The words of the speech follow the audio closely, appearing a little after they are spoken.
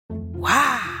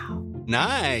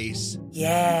Nice.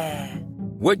 Yeah.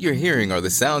 What you're hearing are the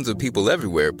sounds of people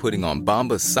everywhere putting on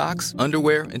Bombas socks,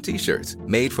 underwear, and T-shirts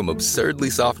made from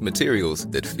absurdly soft materials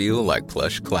that feel like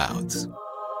plush clouds.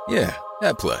 Yeah,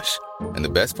 that plush. And the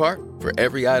best part? For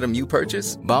every item you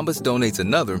purchase, Bombas donates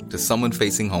another to someone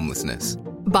facing homelessness.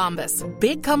 Bombas.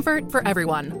 Big comfort for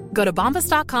everyone. Go to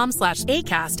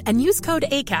bombas.com/ACAST and use code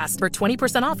ACAST for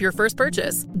 20% off your first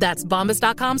purchase. That's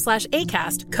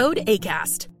bombas.com/ACAST. Code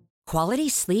ACAST. Quality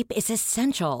sleep is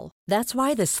essential. That's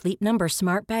why the Sleep Number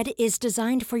Smart Bed is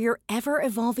designed for your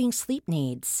ever-evolving sleep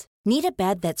needs. Need a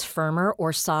bed that's firmer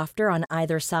or softer on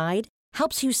either side?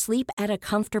 Helps you sleep at a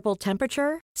comfortable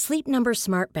temperature? Sleep Number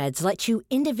Smart Beds let you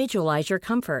individualize your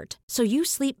comfort, so you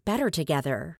sleep better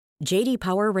together. J.D.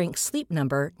 Power ranks Sleep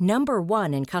Number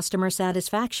 #1 in customer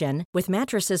satisfaction with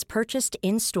mattresses purchased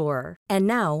in-store. And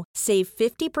now, save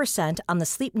 50% on the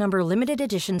Sleep Number Limited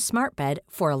Edition Smart Bed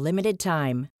for a limited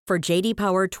time. For J.D.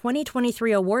 Power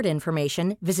 2023 award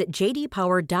information, visit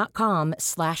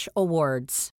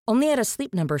jdpower.com/awards. Only at a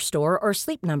Sleep Number store or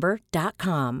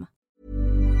sleepnumber.com.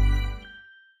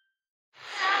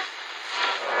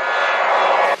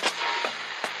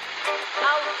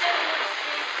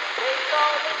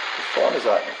 What is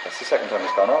that? That's the second time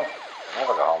it's gone off. They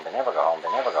never go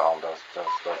home, those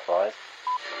boys.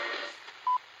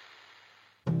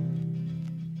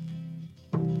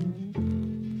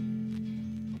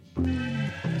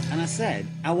 And I said,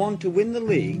 I want to win the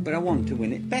league, but I want to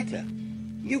win it better.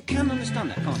 You can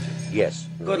understand that, can't you? Yes.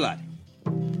 Good lad.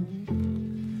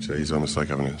 So he's almost like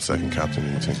having a second captain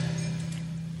in the team.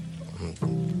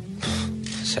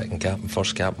 Second captain,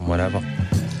 first captain, whatever.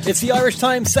 It's the Irish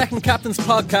Times Second Captain's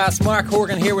Podcast. Mark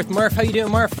Horgan here with Murph. How you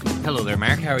doing, Murph? Hello there,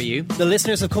 Mark. How are you? The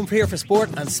listeners have come here for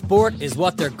sport, and sport is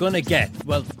what they're going to get.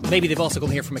 Well, maybe they've also come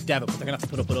here for McDevitt, but they're going to have to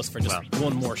put up with us for just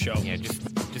one more show. Yeah, just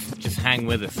hang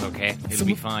with us, okay? It'll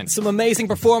be fine. Some amazing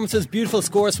performances, beautiful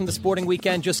scores from the sporting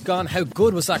weekend just gone. How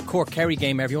good was that Cork Kerry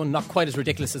game, everyone? Not quite as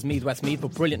ridiculous as Meath Westmeath,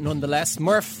 but brilliant nonetheless.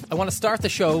 Murph, I want to start the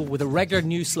show with a regular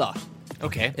new slot.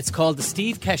 Okay. It's called the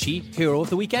Steve Keshy Hero of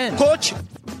the Weekend. Hutch!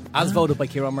 As voted by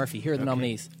Kieran Murphy. Here are the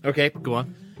nominees. Okay, go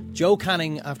on. Joe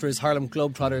Canning after his Harlem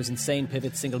Globetrotters insane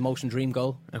pivot single motion dream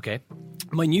goal. Okay.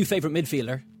 My new favourite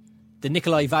midfielder, the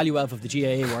Nikolai Valuev of the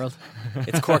GAA world.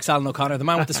 It's Cork's Alan O'Connor, the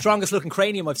man with the strongest looking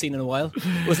cranium I've seen in a while.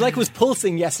 It was like it was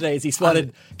pulsing yesterday as he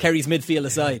swatted Kerry's midfield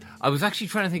aside. I was actually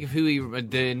trying to think of who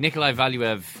the Nikolai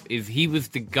Valuev is. He was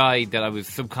the guy that I was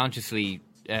subconsciously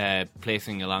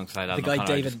placing alongside Alan O'Connor.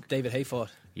 The guy David Hay fought.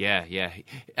 Yeah.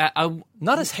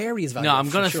 Not as hairy as Valuev. No, I'm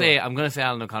going to say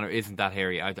Alan O'Connor isn't that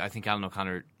hairy. I think Alan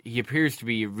O'Connor, he appears to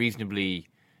be reasonably,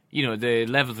 the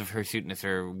levels of hirsuteness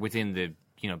are within the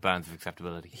bounds of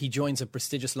acceptability. He joins a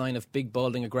prestigious line of big,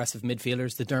 balding, aggressive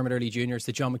midfielders, the Dermot Earley Juniors,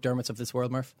 the John McDermotts of this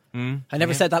world, Murph. I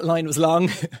never said that line was long.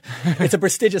 It's a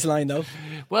prestigious line, though.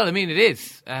 Well, I mean, it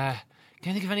is. Can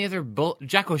I think of any other?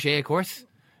 Jack O'Shea, of course.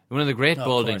 One of the great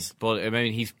balding. I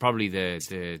mean, he's probably the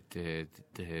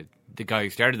guy who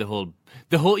started the whole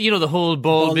bald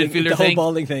midfielder thing. The whole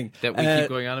balding thing. That we keep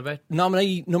going on about.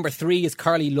 Nominee number 3 is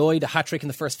Carly Lloyd, a hat-trick in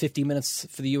the first 50 minutes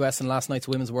for the US in last night's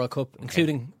Women's World Cup,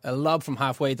 including a lob from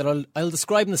halfway that I'll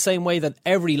describe in the same way that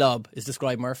every lob is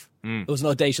described, Murph. It was an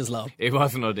audacious lob. It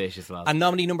was an audacious lob. And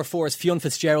nominee number 4 is Fionn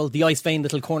Fitzgerald, the ice-veined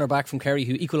little cornerback from Kerry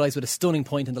who equalised with a stunning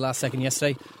point in the last second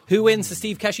yesterday. Who wins the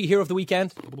Steve Keshy Hero of the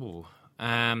Weekend?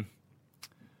 Well,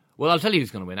 I'll tell you who's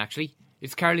going to win, actually.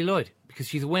 It's Carly Lloyd, because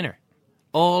she's a winner.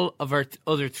 All of our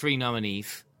other 3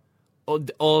 nominees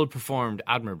all performed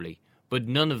admirably, but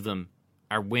none of them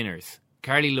are winners.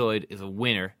 Carly Lloyd is a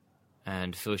winner,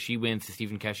 and so she wins the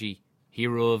Stephen Keshy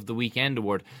Hero of the Weekend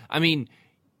award. I mean,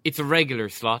 it's a regular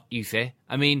slot, you say.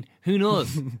 I mean, who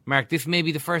knows? Mark, this may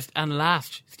be the first and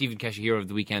last Stephen Keshy Hero of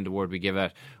the Weekend award we give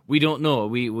out. We don't know.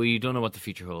 We don't know what the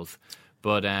future holds.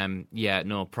 But,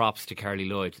 props to Carly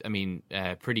Lloyd. I mean,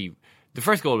 the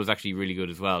first goal was actually really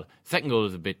good as well. Second goal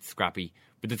was a bit scrappy.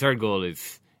 But the third goal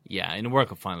is, in a World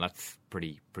Cup final, that's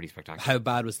pretty spectacular. How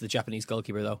bad was the Japanese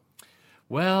goalkeeper, though?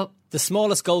 Well, the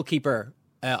smallest goalkeeper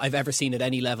I've ever seen at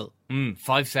any level.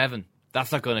 5'7".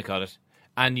 That's not going to cut it.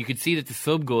 And you could see that the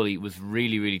sub-goalie was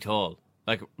really, really tall.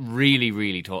 Like, really,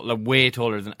 really tall. Like, way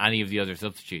taller than any of the other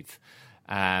substitutes.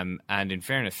 And in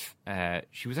fairness,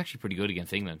 she was actually pretty good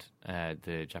against England,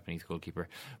 the Japanese goalkeeper.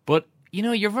 But,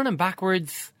 you're running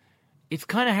backwards. It's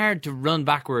kind of hard to run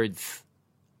backwards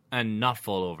and not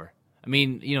fall over. I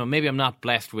mean, maybe I'm not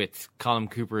blessed with Colin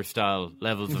Cooper-style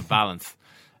levels of balance.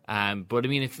 But, I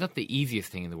mean, it's not the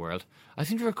easiest thing in the world. I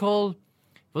seem to recall,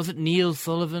 was it Neil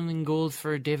Sullivan in goals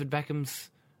for David Beckham's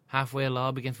halfway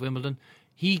lob against Wimbledon?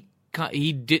 He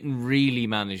didn't really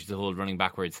manage the whole running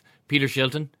backwards. Peter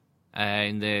Shilton,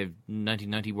 in the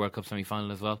 1990 World Cup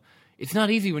semi-final as well. It's not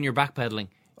easy when you're backpedaling.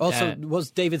 Also,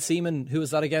 was David Seaman, who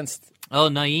was that against? Oh,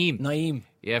 Naeem. Naeem.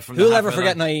 Yeah, from Who'll ever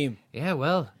forget Naeem? Yeah,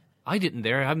 well, I didn't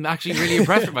there. I'm actually really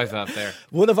impressed with myself there.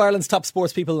 One of Ireland's top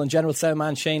sports people and general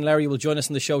soundman Shane Lowry will join us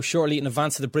on the show shortly in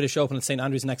advance of the British Open at St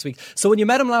Andrews next week. So when you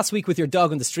met him last week with your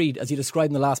dog on the street, as you described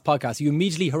in the last podcast, you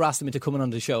immediately harassed him into coming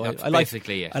on the show. I like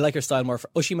your style, Murph.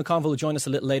 Ushie McConville will join us a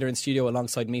little later in studio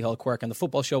alongside Micheál Quirk, and the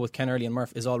football show with Ken Early and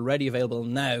Murph is already available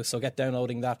now, so get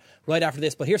downloading that right after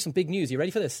this. But here's some big news. You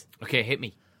ready for this? Okay, hit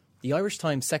me. The Irish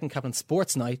Times Second Captain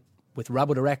Sports Night with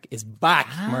Rabo Direct is back,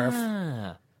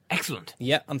 Murph. Excellent.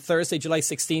 Yeah, on Thursday, July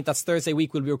 16th, that's Thursday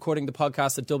week, we'll be recording the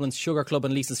podcast at Dublin's Sugar Club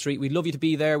on Leeson Street. We'd love you to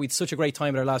be there. We had such a great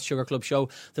time at our last Sugar Club show.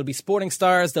 There'll be sporting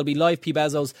stars, there'll be live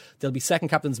P-Bezzos, there'll be Second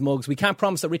Captain's mugs. We can't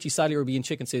promise that Richie Salier will be in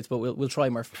chicken suits, but we'll try,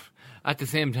 Murph. At the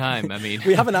same time, I mean...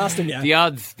 we haven't asked him yet.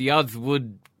 The odds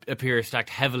would appear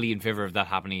stacked heavily in favour of that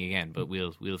happening again, but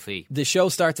we'll see. The show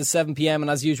starts at 7pm, and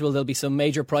as usual there'll be some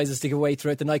major prizes to give away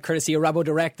throughout the night, courtesy of Rabo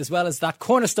Direct, as well as that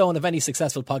cornerstone of any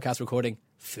successful podcast recording,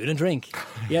 food and drink.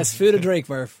 Yes, food and drink,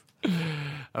 Murph.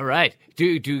 All right. Do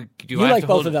you I like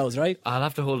both of those, right? I'll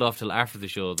have to hold off till after the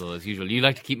show, though, as usual. You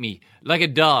like to keep me like a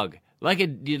dog. Like a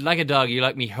dog, you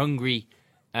like me hungry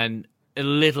and a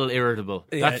little irritable.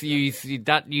 Yeah. That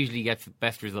usually gets the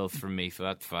best results from me, so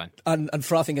that's fine. And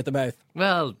frothing at the mouth.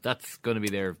 Well, that's going to be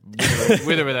there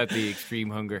with or without the extreme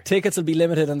hunger. Tickets will be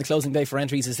limited, and the closing day for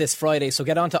entries is this Friday. So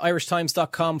get on to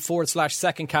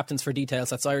irishtimes.com/second captains for details.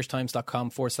 That's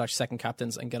irishtimes.com/second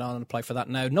captains, and get on and apply for that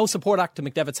now. No support act to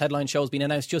McDevitt's headline show has been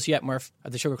announced just yet, Murph,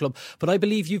 at the Sugar Club. But I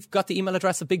believe you've got the email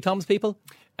address of Big Tom's people?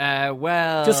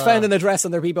 Well... Just found an address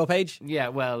on their Bebo page? Yeah,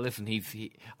 well, listen,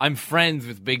 I'm friends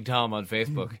with Big Tom on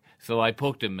Facebook, so I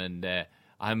poked him and...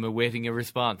 I'm awaiting a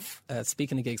response.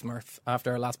 Speaking of gigs, Murph,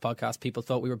 after our last podcast, people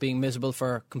thought we were being miserable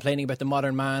for complaining about the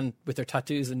modern man with their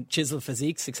tattoos and chiseled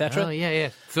physiques, etc. Oh, yeah.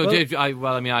 So,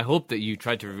 I hope that you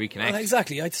tried to reconnect.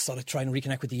 Exactly. I just thought I'd try and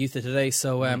reconnect with the youth of today.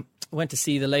 So, I went to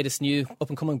see the latest new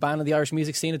up-and-coming band in the Irish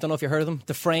music scene. I don't know if you heard of them.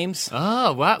 The Frames.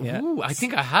 Oh, wow. Yeah. Ooh, I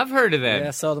think I have heard of them. Yeah,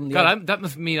 saw them. That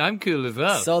must mean I'm cool as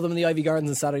well. Saw them in the Ivy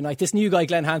Gardens on Saturday night. This new guy,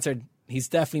 Glenn Hansard, he's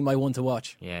definitely my one to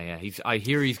watch. Yeah. I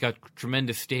hear he's got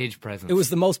tremendous stage presence. It was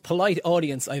the most polite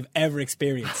audience I've ever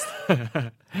experienced.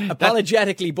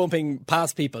 Apologetically bumping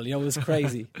past people, it was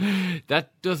crazy.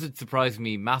 That doesn't surprise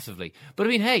me massively. But I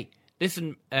mean, hey,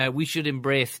 listen, we should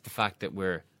embrace the fact that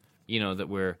we're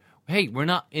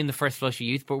not in the first flush of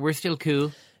youth, but we're still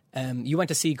cool. You went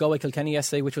to see Galway Kilkenny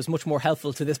yesterday, which was much more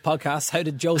helpful to this podcast. How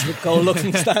did Joe's goal look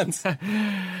from the stands?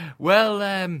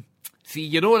 Well, see,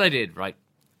 you know what I did, right?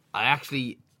 I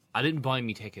didn't buy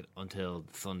me ticket until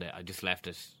Sunday. I just left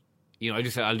it. I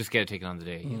just said, I'll just get a ticket on the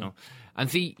day, And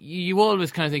see, you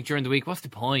always kind of think during the week, what's the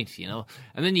point, And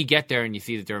then you get there and you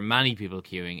see that there are many people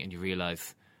queuing and you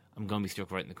realise, I'm going to be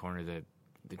stuck right in the corner of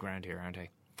the ground here, aren't I?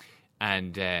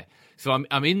 And so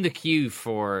I'm in the queue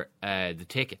for the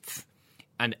tickets.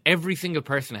 And every single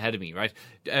person ahead of me, right?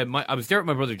 I was there with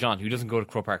my brother John, who doesn't go to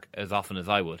Croke Park as often as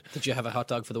I would. Did you have a hot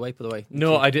dog for the wait, by the way?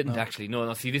 No, I didn't actually.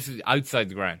 No. See, this is outside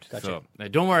the ground. Gotcha. So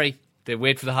don't worry. The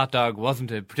wait for the hot dog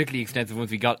wasn't a particularly extensive once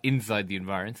we got inside the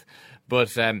environs.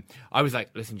 But I was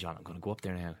like, listen, John, I'm going to go up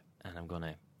there now. And I'm going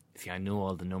to... See, I know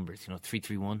all the numbers.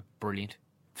 331, brilliant.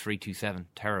 327,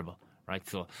 terrible. Right?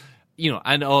 So...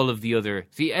 and all of the other...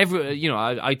 See, I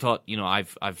thought,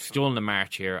 I've stolen a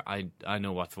march here. I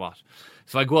know what's what.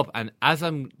 So I go up, and as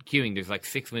I'm queuing, there's like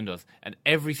 6 windows, and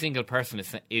every single person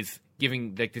is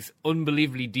giving like this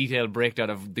unbelievably detailed breakdown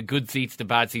of the good seats, the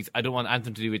bad seats. I don't want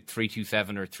anything to do with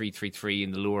 327 or 333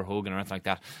 in the lower Hogan or anything like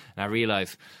that. And I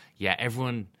realise,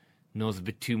 everyone knows a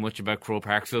bit too much about Croke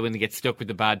Park, so when they get stuck with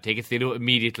the bad tickets, they know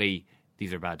immediately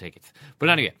these are bad tickets. But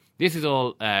anyway, this is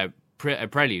all a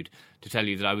prelude to tell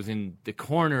you that I was in the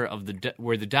corner of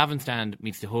where the Davin stand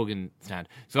meets the Hogan stand.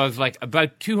 So I was like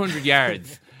about 200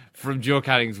 yards from Joe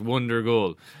Canning's wonder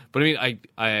goal. But I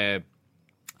mean,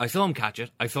 I saw him catch it,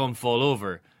 I saw him fall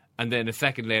over, and then a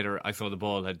second later I saw the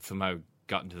ball had somehow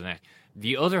gotten to the net.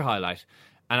 The other highlight,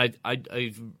 and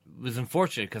I was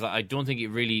unfortunate because I don't think it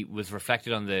really was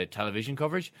reflected on the television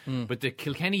coverage, but the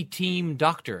Kilkenny team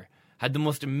doctor had the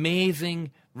most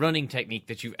amazing running technique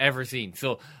that you've ever seen.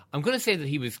 So I'm going to say that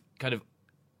he was kind of,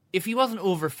 if he wasn't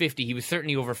over 50, he was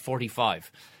certainly over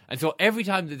 45. And so every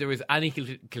time that there was any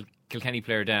Kilkenny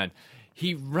player down,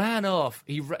 he ran off.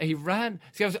 He ran.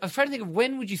 See, I was trying to think of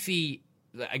when would you see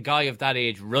a guy of that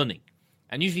age running?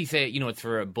 And usually say, it's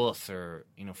for a bus or,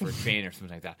 for a train or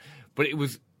something like that. But it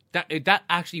was, that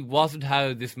actually wasn't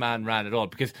how this man ran at all.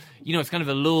 Because, it's kind of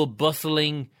a low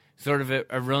bustling sort of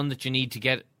a run that you need to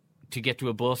get to get to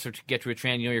a bus or to get to a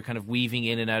train, you're kind of weaving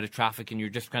in and out of traffic and you're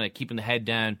just kind of keeping the head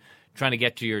down, trying to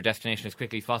get to your destination as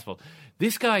quickly as possible.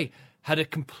 This guy had a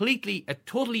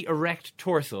totally erect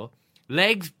torso,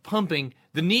 legs pumping,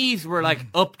 the knees were like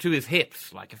up to his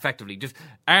hips, like effectively, just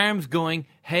arms going,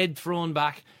 head thrown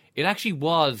back. It actually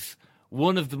was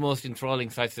one of the most enthralling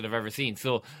sights that I've ever seen.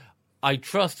 So I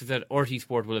trust that RT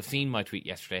Sport will have seen my tweet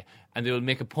yesterday and they will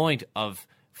make a point of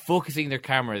focusing their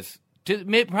cameras,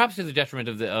 perhaps to the detriment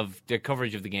of the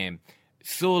coverage of the game,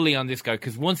 solely on this guy,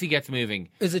 because once he gets moving...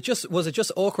 Was it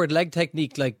just awkward leg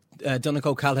technique like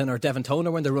Donegal Calhoun or Devon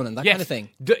Toner when they're running, that kind of thing?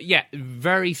 Yeah,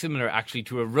 very similar actually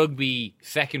to a rugby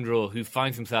second row who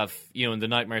finds himself, in the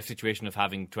nightmare situation of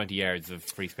having 20 yards of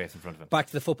free space in front of him. Back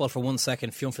to the football for 1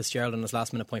 second. Fionn Fitzgerald on his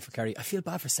last minute point for Kerry. I feel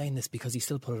bad for saying this because he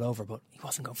still put it over, but he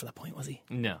wasn't going for that point, was he?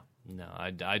 No, I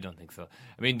don't think so.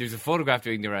 I mean, there's a photograph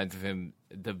doing the rounds of him.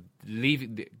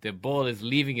 The ball is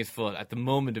leaving his foot at the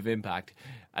moment of impact,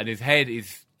 and his head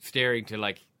is staring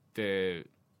to the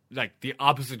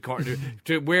opposite corner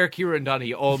to where Kieran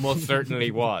Donaghy almost certainly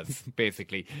was,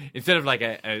 basically. Instead of like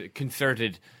a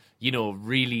concerted,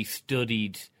 really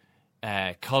studied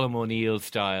Colm O'Neill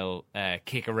style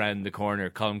kick around the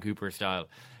corner, Colm Cooper style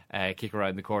kick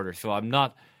around the corner. So I'm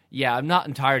not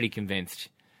entirely convinced.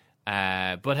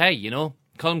 But hey,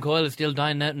 Colm Coyle is still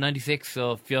dying out in 96,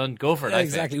 so Fionn, go for it.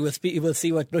 Exactly. We'll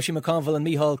see what Blushy McConville and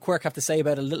Micheál Quirk have to say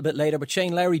about it a little bit later. But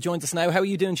Shane Lowry joins us now. How are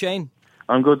you doing, Shane?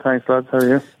 I'm good, thanks, lads. How are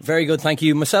you? Very good, thank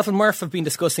you. Myself and Murph have been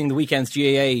discussing the weekend's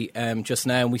GAA just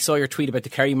now, and we saw your tweet about the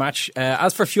Kerry match.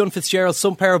 As for Fionn Fitzgerald,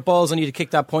 some pair of balls on you to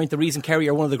kick that point. The reason Kerry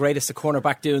are one of the greatest at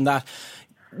cornerback doing that.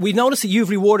 We noticed that you've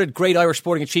rewarded great Irish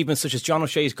sporting achievements such as John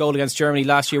O'Shea's goal against Germany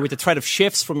last year with the threat of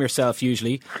shifts from yourself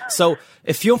usually. So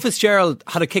if Fionn Fitzgerald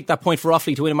had kicked that point for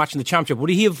Offaly to win a match in the Championship, would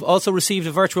he have also received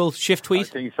a virtual shift tweet? I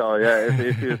think so, yeah.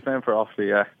 If he was playing for Offaly,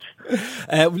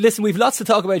 yeah. Listen, we've lots to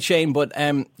talk about, Shane, but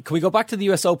can we go back to the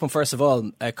US Open first of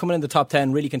all? Coming in the top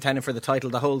 10, really contending for the title,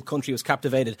 the whole country was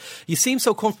captivated. You seem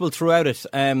so comfortable throughout it,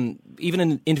 even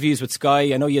in interviews with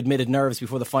Sky. I know you admitted nerves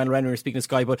before the final round when you were speaking to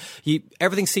Sky, but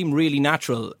everything seemed really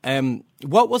natural.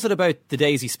 What was it about the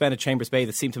days you spent at Chambers Bay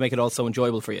that seemed to make it all so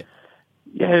enjoyable for you?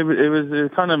 Yeah, it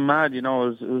was kind of mad, It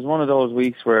was one of those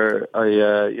weeks where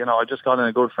I just got in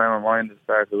a good frame of mind at the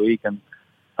start of the week, and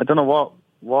I don't know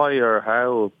why or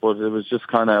how, but it was just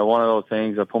kind of one of those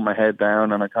things. I put my head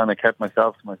down and I kind of kept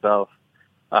myself to myself.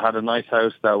 I had a nice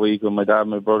house that week with my dad,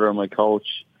 my brother, and my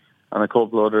coach, and a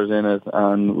couple others in it,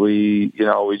 and we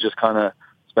just kind of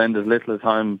spend as little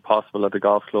time possible at the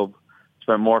golf club,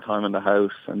 spent more time in the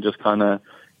house, and just kind of,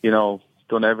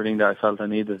 done everything that I felt I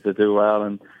needed to do well.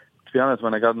 And to be honest,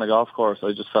 when I got on the golf course,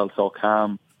 I just felt so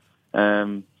calm.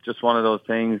 Just one of those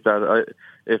things that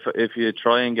if you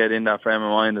try and get in that frame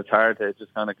of mind, it's hard. It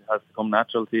just kind of has to come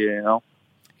natural to you,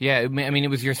 Yeah, I mean, it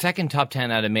was your second top 10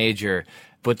 at a major,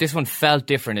 but this one felt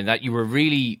different in that you were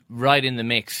really right in the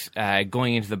mix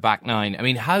going into the back nine. I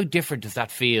mean, how different does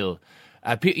that feel?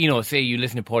 Say you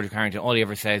listen to Padraig Harrington, all he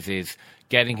ever says is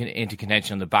getting into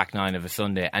contention on the back nine of a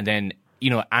Sunday, and then,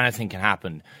 anything can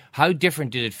happen. How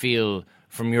different did it feel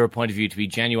from your point of view to be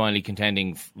genuinely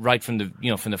contending right from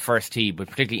the first tee, but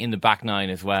particularly in the back nine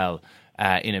as well,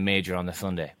 in a major on the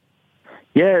Sunday?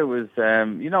 Yeah, it was,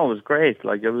 it was great.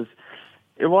 Like, it was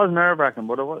nerve-wracking,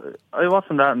 but I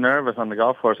wasn't that nervous on the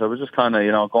golf course. I was just kind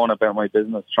of, going about my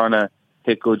business, trying to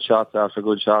hit good shots after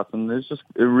good shots, and it was just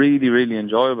really, really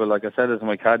enjoyable. Like I said to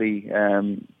my caddy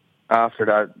after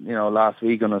that, last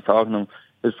week when I was talking to him,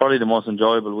 it was probably the most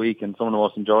enjoyable week and some of the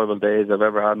most enjoyable days I've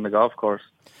ever had in the golf course.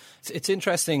 It's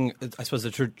interesting, I suppose,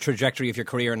 the trajectory of your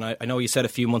career, and I know you said a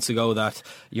few months ago that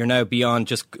you're now beyond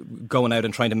just going out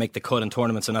and trying to make the cut in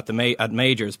tournaments and at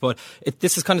majors, but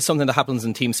this is kind of something that happens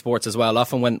in team sports as well.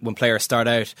 Often when players start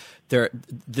out, the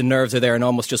nerves are there and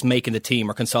almost just making the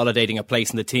team or consolidating a place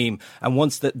in the team, and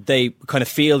once that they kind of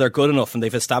feel they're good enough and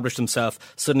they've established themselves,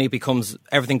 suddenly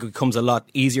everything becomes a lot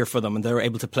easier for them and they're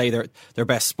able to play their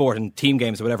best sport in team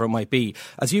games or whatever it might be.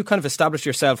 As you kind of established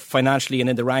yourself financially and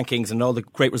in the rankings and all the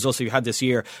great results you had this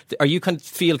year, are you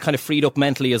feel freed up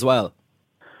mentally as well?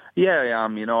 Yeah, I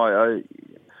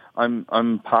am.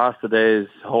 I'm past the days,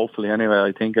 hopefully anyway,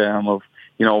 I think I am, of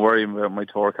worrying about my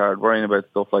tour card, worrying about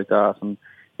stuff like that, and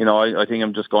I think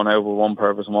I'm just going out with one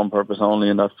purpose and one purpose only,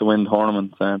 and that's to win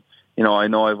tournaments. And I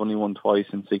know I've only won twice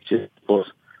in 6 years, but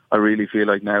I really feel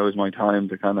like now is my time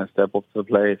to kind of step up to the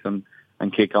plate and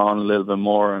kick on a little bit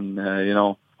more, and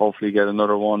hopefully get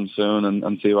another one soon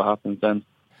and see what happens then.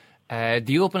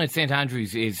 The Open at St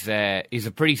Andrews is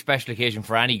a pretty special occasion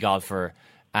for any golfer.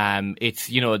 It's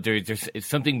there's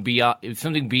something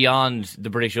beyond the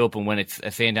British Open when it's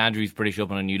a St Andrews British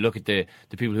Open, and you look at the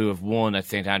people who have won at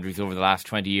St Andrews over the last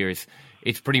 20 years.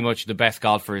 It's pretty much the best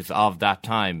golfers of that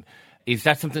time. Is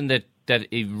that something that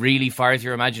it really fires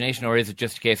your imagination, or is it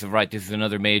just a case of, right, this is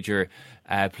another major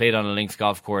played on a links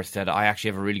golf course that I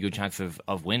actually have a really good chance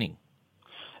of winning?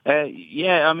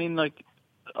 Yeah, I mean, like,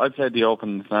 I played the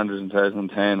Open in St Andrews in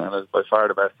 2010, and it was by far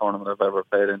the best tournament I've ever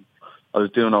played in. I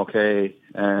was doing okay.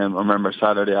 I remember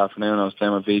Saturday afternoon I was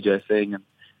playing with Vijay Singh, and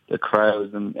the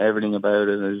crowds and everything about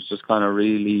it. It was just kind of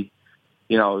really,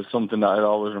 it was something that I'd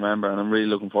always remember, and I'm really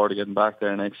looking forward to getting back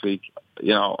there next week.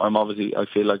 I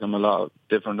feel like I'm a lot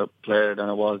different player than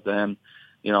I was then.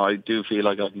 I do feel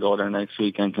like I can go there next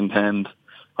week and contend.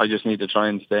 I just need to try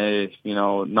and stay,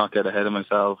 not get ahead of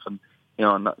myself, and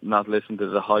not listen to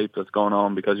the hype that's going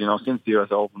on, because since the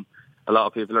US Open, a lot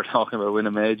of people are talking about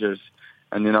winning majors,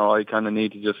 and I kind of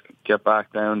need to just get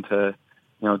back down to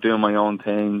doing my own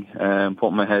thing and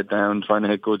putting my head down, trying to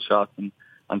hit good shots and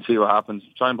see what happens.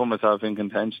 Try and put myself in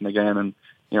contention again, and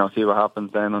see what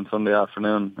happens then on Sunday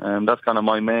afternoon. That's kind of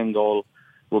my main goal,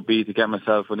 would be to get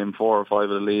myself within 4 or 5 of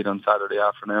the lead on Saturday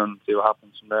afternoon and see what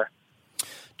happens from there.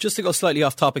 Just to go slightly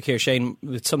off topic here, Shane,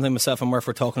 it's something myself and Murph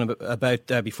were talking about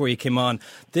before you came on.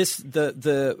 During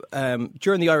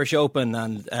the Irish Open,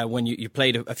 and when you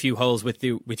played a few holes with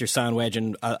your sand wedge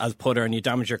and as putter, and you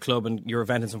damaged your club and you were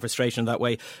venting some frustration that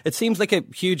way, it seems like a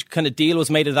huge kind of deal was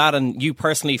made of that, and you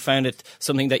personally found it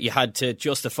something that you had to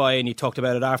justify, and you talked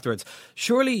about it afterwards.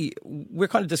 Surely, we're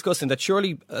kind of discussing that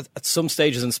surely at some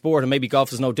stages in sport, and maybe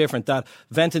golf is no different, that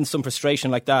venting some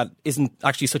frustration like that isn't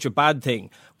actually such a bad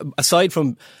thing. Aside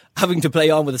from having to play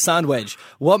on with a sand wedge,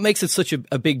 what makes it such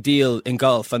a big deal in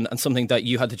golf, and something that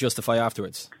you had to justify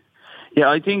afterwards? Yeah,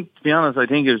 I think, to be honest, I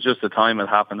think it was just the time it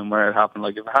happened and where it happened.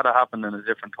 Like, if it had happened in a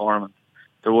different tournament,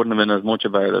 there wouldn't have been as much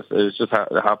about it. It was just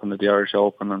it happened at the Irish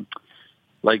Open, and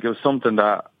like, it was something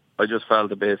that I just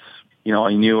felt a bit,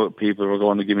 I knew people were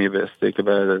going to give me a bit of stick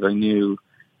about it. I knew,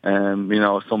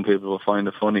 some people would find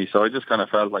it funny, so I just kind of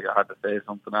felt like I had to say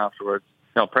something afterwards.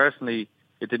 Personally,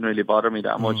 it didn't really bother me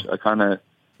that much.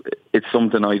 It's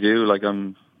something I do. Like,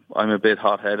 I'm a bit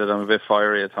hot-headed. I'm a bit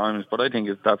fiery at times, but I think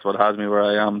that's what has me where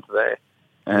I am today.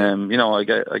 I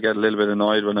get a little bit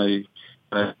annoyed when I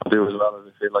don't do as well as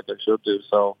I feel like I should do.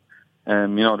 So,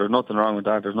 there's nothing wrong with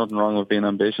that. There's nothing wrong with being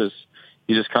ambitious.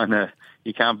 You just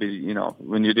you can't be,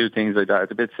 when you do things like that,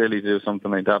 it's a bit silly to do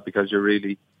something like that, because you're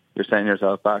setting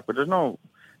yourself back. But there's no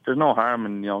harm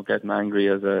in, getting angry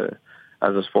as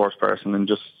a sports person and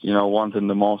just, wanting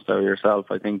the most out of yourself.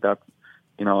 I think that,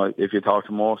 if you talk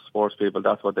to most sports people,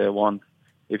 that's what they want.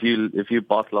 If you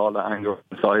bottle all that anger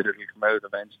inside, it'll come out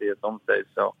eventually at some stage.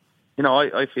 So,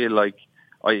 I feel like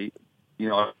I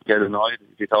get annoyed.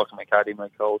 If you talk to my caddy, my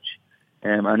coach,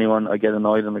 anyone, I get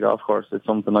annoyed on the golf course. It's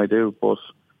something I do. But,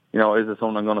 is it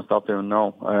something I'm going to stop doing?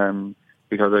 No.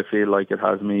 Because I feel like it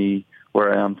has me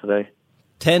where I am today.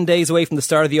 10 days away from the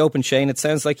start of the Open, Shane. It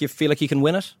sounds like you feel like you can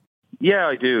win it? Yeah,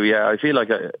 I do. Yeah, I feel like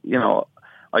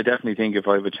I definitely think if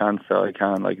I have a chance, I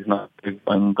can. Like, it's not,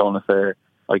 I'm going to say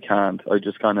I can't. I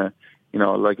just kind of,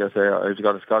 like I say, I've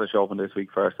got a Scottish Open this week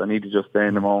first. I need to just stay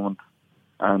in the moment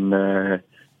and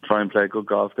try and play good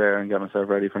golf there and get myself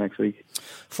ready for next week.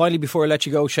 Finally, before I let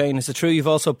you go, Shane, is it true you've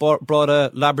also brought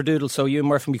a Labradoodle so you and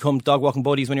Murphy become dog walking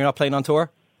buddies when you're not playing on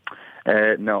tour?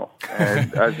 No.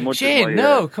 As much Shane,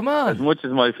 come on. As much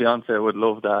as my fiance would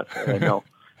love that, no.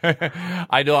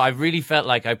 I know, I really felt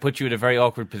like I put you in a very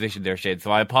awkward position there, Shane, so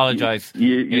I apologise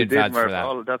in advance for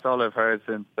that. That's all I've heard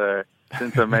since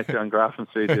I met you on Grafton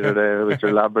Street the other day with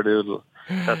your Labradoodle.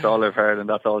 That's all I've heard, and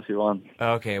that's all she wants.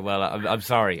 Okay, well, I'm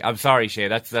sorry, Shane.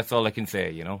 That's all I can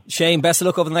say, Shane, best of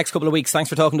luck over the next couple of weeks. Thanks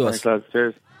for talking to us. Thanks, lads.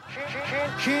 Cheers.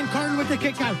 Shane Curran with the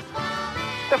kick out.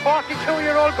 The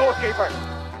 42-year-old goalkeeper.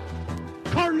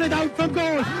 Curran it out from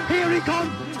goal. Here he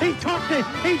comes. He's 30.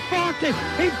 He's 40.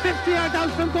 He's 50 yards out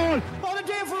from goal. What a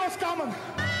day for us coming.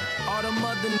 All the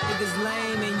mother niggas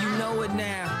lame and you know it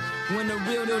now. When the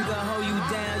real nigga hold you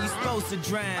down, you supposed to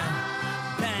drown.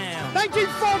 Bam.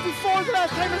 1944 is the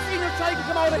last time a senior try to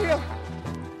come out of here.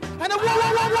 And a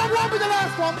won't be the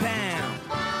last one. Bam.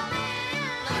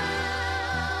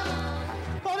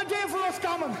 What a day for us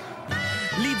coming.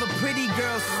 Leave a pretty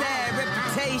girl sad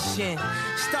reputation.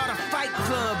 Start a fight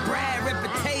club, Brad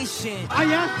reputation. I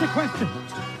asked the question,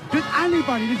 does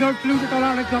anybody deserve to lose at All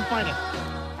Ireland Club Final?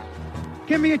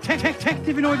 Give me a text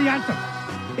if you know the answer.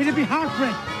 It'll be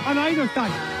heartbreak on either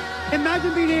side.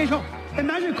 Imagine being 8 up.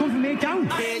 Imagine coming from 8 down.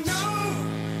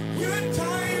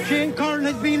 Shane Curran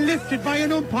has been lifted by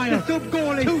an umpire, a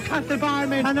sub-goalie, 2 Castle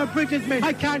barmen and a Bridges mate.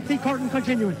 I can't see Curran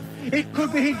continuing. It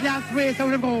could be his last race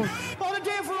out of goal. What a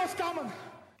day for us, Common.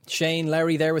 Shane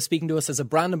Lowry there was speaking to us as a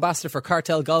brand ambassador for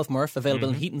Cartel Golf, Murph, available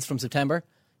in Heaton's from September.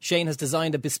 Shane has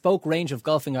designed a bespoke range of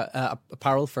golfing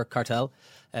apparel for Cartel.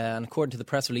 And according to the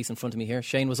press release in front of me here,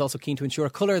 Shane was also keen to ensure a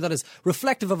colour that is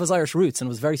reflective of his Irish roots and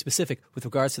was very specific with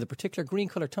regards to the particular green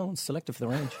colour tones selected for the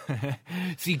range.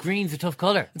 See, green's a tough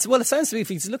colour. Well, it sounds to me if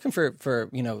he's looking for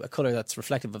a colour that's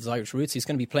reflective of his Irish roots, he's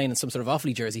going to be playing in some sort of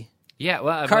Offaly jersey. Yeah,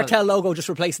 well... Cartel logo just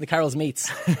replacing the Carroll's Meats.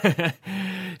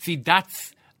 See,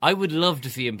 I would love to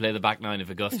see him play the back nine of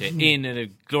Augusta in a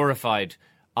glorified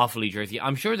Offaly jersey.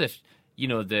 I'm sure that, you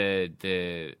know,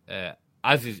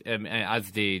 as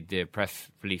the press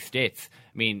release states,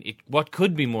 I mean, what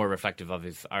could be more reflective of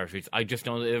his Irish roots? I just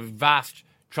don't know. A vast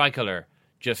tricolour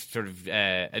just sort of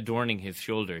adorning his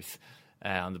shoulders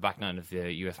on the back nine of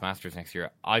the US Masters next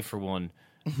year. I, for one,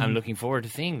 am looking forward to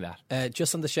seeing that.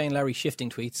 Just on the Shane Lowry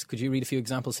shifting tweets, could you read a few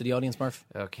examples to the audience, Murph?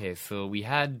 Okay, so we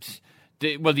had...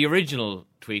 the original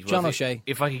tweet was... John O'Shea.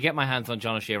 If I could get my hands on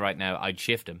John O'Shea right now, I'd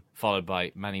shift him, followed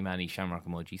by many shamrock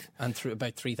emojis. And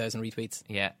about 3,000 retweets.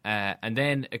 Yeah, and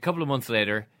then a couple of months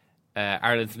later,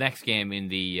 Ireland's next game in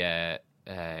the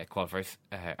qualifiers,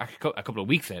 a couple of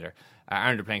weeks later,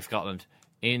 Ireland are playing Scotland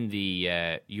in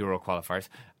the Euro qualifiers,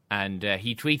 and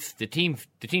he tweets the team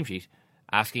sheet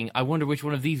asking, I wonder which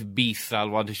one of these beasts I'll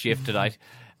want to shift tonight.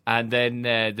 And then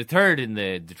the third in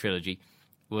the trilogy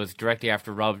was directly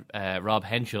after Rob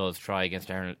Henshaw's try against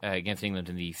England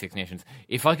in the Six Nations.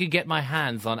 If I could get my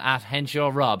hands on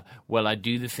 @HenshawRob, well, I'd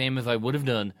do the same as I would have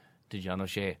done to John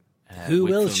O'Shea. Who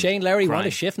will Shane Lowry want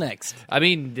to shift next? I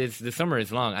mean, the summer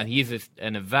is long, and he's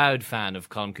an avowed fan of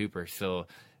Colm Cooper, so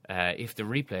if the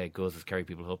replay goes as Kerry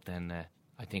people hope, then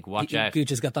I think watch out. Gooch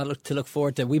has got that to look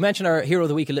forward to. We mentioned our hero of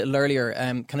the week a little earlier.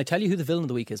 Can I tell you who the villain of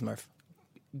the week is, Murph?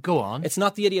 Go on. It's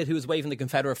not the idiot who was waving the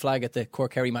Confederate flag at the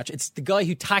Cork Kerry match. It's the guy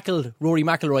who tackled Rory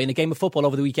McIlroy in a game of football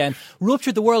over the weekend,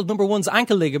 ruptured the world number one's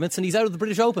ankle ligaments, and he's out of the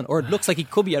British Open. Or it looks like he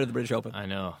could be out of the British Open. I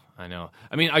know.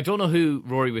 I mean, I don't know who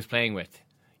Rory was playing with.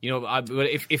 You know,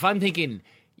 if I'm thinking,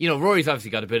 you know, Rory's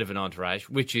obviously got a bit of an entourage,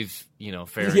 which is, you know,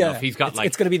 fair enough. He's got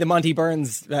it's going to be the Monty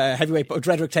Burns heavyweight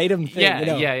Dredrick Tatum thing.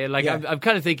 Yeah. Like, yeah. I'm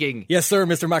kind of thinking, yes, sir,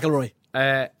 Mr.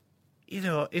 McIlroy. You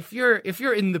know, if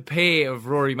you're in the pay of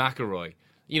Rory McIlroy,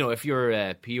 you know, if you're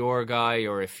a PR guy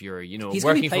or if you're, you know,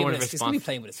 working for one of his sponsors. He's going to be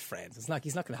playing with his friends. He's not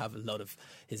going to have a lot of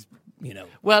his, you know,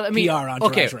 PR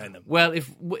entourage around him. Well,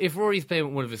 if Rory's playing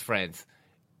with one of his friends,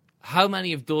 how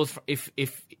many of those, if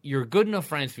you're good enough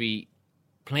friends to be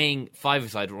playing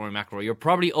five-a-side with Rory McIlroy, you're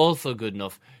probably also good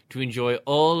enough to enjoy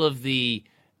all of the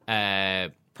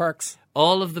perks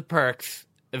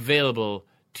available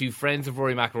to friends of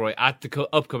Rory McIlroy at the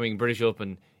upcoming British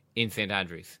Open in St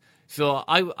Andrews. So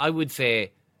I would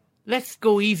say, let's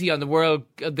go easy on the world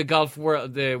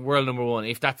number one,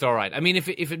 if that's all right. I mean, if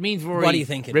it means Rory what are you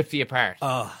thinking? Rips you apart.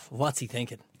 Oh, what's he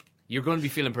thinking? You're going to be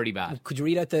feeling pretty bad. Could you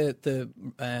read out the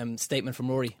statement from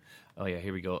Rory? Oh yeah,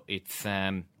 here we go. It's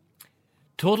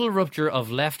total rupture of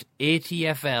left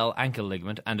ATFL ankle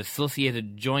ligament and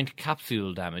associated joint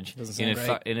capsule damage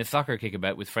in a soccer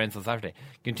kickabout with friends on Saturday.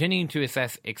 Continuing to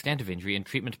assess extent of injury and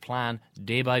treatment plan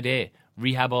day by day.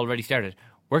 Rehab already started.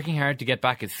 Working hard to get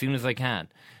back as soon as I can.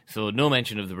 So no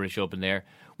mention of the British Open there,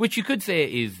 which you could say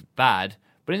is bad.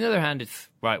 But on the other hand, it's,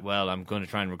 right, well, I'm going to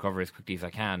try and recover as quickly as I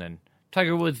can. And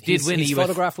Tiger Woods did win. He's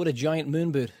photographed with a giant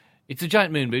moon boot. It's a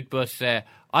giant moon boot, but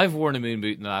I've worn a moon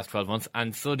boot in the last 12 months,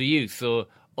 and so do you. So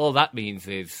all that means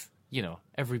is, you know,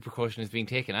 every precaution is being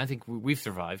taken. I think we've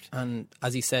survived. And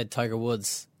as he said, Tiger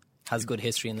Woods has good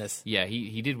history in this. Yeah,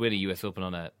 he did win a US Open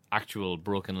on an actual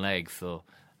broken leg. So,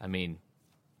 I mean,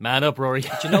 man up, Rory. Do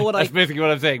you know what? That's basically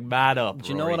what I'm saying. Man up, Do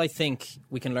you know what I think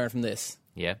we can learn from this?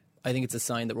 Yeah. I think it's a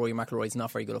sign that Rory McIlroy is not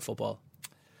very good at football.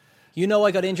 You know,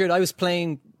 I got injured. I was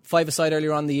playing five-a-side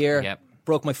earlier on in the year. Yep.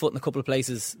 Broke my foot in a couple of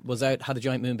places. Was out, had a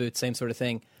giant moon boot, same sort of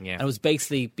thing. Yeah. And it was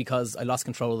basically because I lost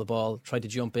control of the ball, tried to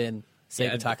jump in,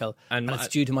 save a tackle, and it's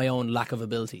due to my own lack of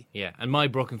ability. Yeah, and my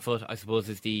broken foot, I suppose,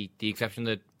 is the exception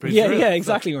that proves the rule. Yeah,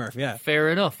 exactly, Murph. Yeah, fair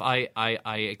enough. I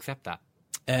accept that.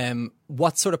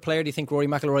 What sort of player do you think Rory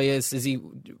McIlroy is? Is he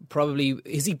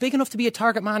big enough to be a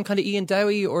target man, kind of Ian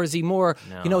Dowie, or is he more,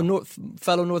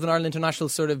 fellow Northern Ireland international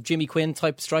sort of Jimmy Quinn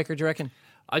type striker? Do you reckon?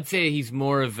 I'd say he's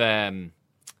more of a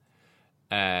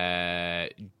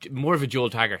Joel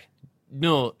Taggart.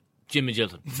 No, Jim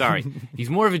Magilton. Sorry, he's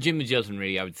more of a Jim Magilton,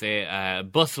 really. I would say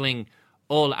bustling.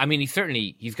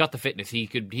 He's got the fitness. He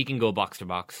can go box to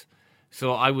box.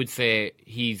 So I would say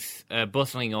he's a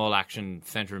bustling all-action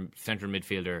centre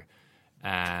midfielder.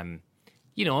 It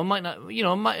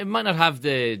might not have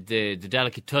the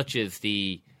delicate touches,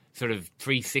 the sort of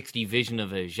 360 vision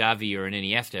of a Xavi or an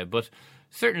Iniesta, but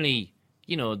certainly,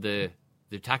 the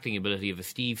tackling ability of a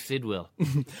Steve Sidwell.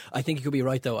 I think you could be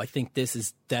right, though. I think this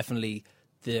is definitely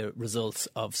the results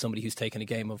of somebody who's taken a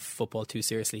game of football too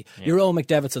seriously. Yeah. Your own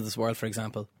McDevitt's of this world, for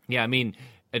example. Yeah, I mean,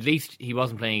 at least he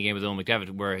wasn't playing a game with Owen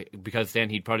McDevitt, because then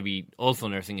he'd probably be also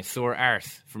nursing a sore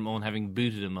arse from Owen having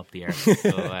booted him up the arse.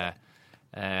 So,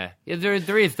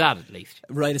 there is that at least.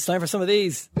 Right, it's time for some of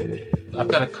these. I've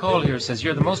got a call here that says,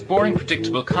 you're the most boring,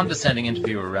 predictable, condescending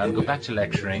interviewer around. Go back to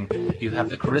lecturing. You have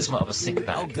the charisma of a sick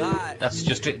bag. Oh, God. That's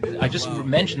just it. I just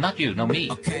mentioned, not you, no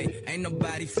me. Okay, ain't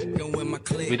nobody fucking with my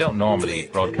clique. We don't normally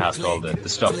broadcast all the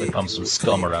stuff that comes from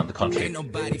scum around the country. Ain't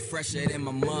nobody fresher than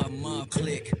my mud.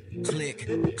 Click.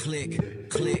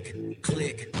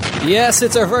 Yes,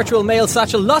 it's our virtual mail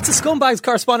satchel. Lots of scumbags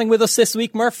corresponding with us this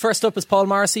week, Murph. First up is Paul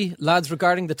Morrissey. Lads,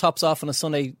 regarding the tops off on a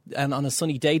Sunday and on a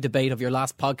sunny day debate of your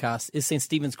last podcast, is St.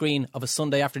 Stephen's Green of a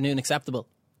Sunday afternoon acceptable?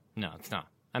 No, it's not.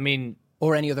 I mean...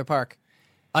 Or any other park?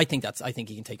 I think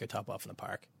you can take your top off in a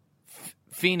park.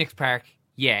 Phoenix Park,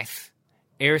 yes.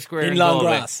 Ayr Square in long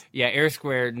grass. Yeah, Ayr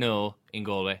Square, no, in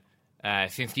Galway.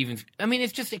 St. Stephen's... I mean,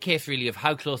 it's just a case, really, of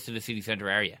how close to the city centre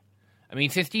are you? I mean,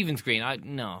 St. Stephen's Green,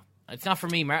 no. It's not for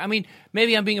me, Mark. I mean,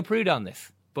 maybe I'm being a prude on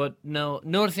this, but no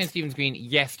to St. Stephen's Green,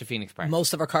 yes to Phoenix Park.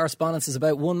 Most of our correspondence is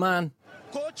about one man.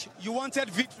 Coach, you wanted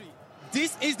victory.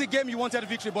 This is the game you wanted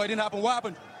victory, but it didn't happen. What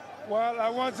happened? Well, I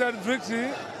wanted victory.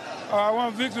 I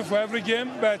want victory for every game,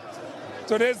 but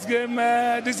today's game,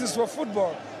 this is for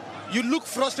football. You look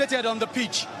frustrated on the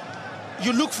pitch.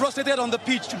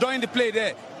 During the play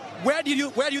there. Where do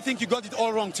you think you got it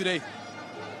all wrong today?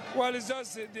 Well, it's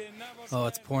just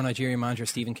it's poor Nigerian manager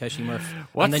Stephen Keshi, Murph.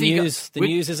 What's and the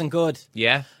news isn't good.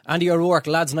 Yeah. Andy O'Rourke,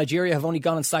 lads, Nigeria have only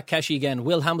gone and sacked Keshi again.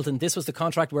 Will Hamilton, this was the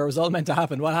contract where it was all meant to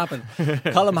happen. What happened?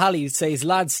 Colm Halley says,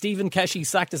 lads, Stephen Keshi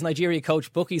sacked as Nigeria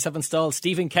coach. Bookies have installed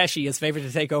Stephen Keshi as favourite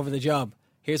to take over the job.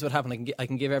 Here's what happened. I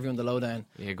can give everyone the lowdown.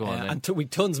 Yeah, go on. And we've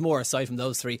tons more aside from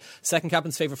those three. Second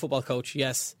captain's favourite football coach,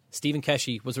 yes. Stephen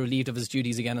Keshi was relieved of his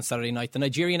duties again on Saturday night. The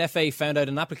Nigerian FA found out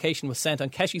an application was sent on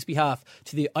Keshi's behalf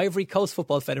to the Ivory Coast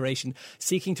Football Federation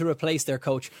seeking to replace their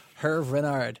coach, Hervé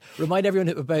Renard. Remind everyone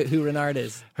about who Renard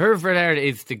is. Hervé Renard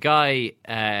is the guy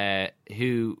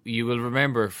who you will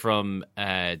remember from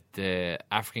the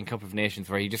African Cup of Nations,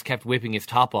 where he just kept whipping his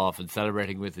top off and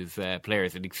celebrating with his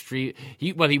players.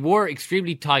 He wore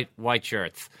extremely tight white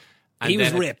shirts. And he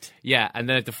was ripped. Yeah, and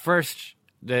then at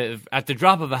the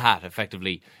drop of a hat,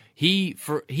 effectively,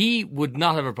 he would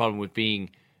not have a problem with being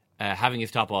having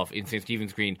his top off in St.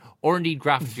 Stephen's Green, or indeed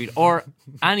Grafton Street, or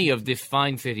any of this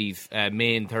fine city's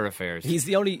main thoroughfares. He's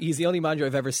the only manager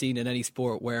I've ever seen in any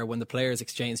sport where when the players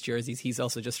exchange jerseys, he's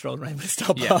also just thrown around with his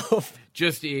top off.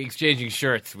 Just exchanging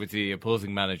shirts with the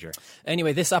opposing manager.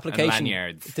 Anyway, this application,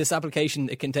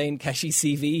 it contained Keshi's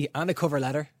CV and a cover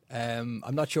letter. I'm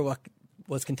not sure what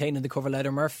was contained in the cover letter,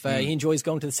 Murph. He enjoys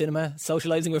going to the cinema,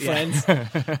 socialising with friends.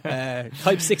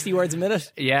 Type 60 words a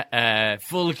minute. Yeah,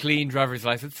 full clean driver's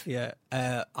license. Yeah,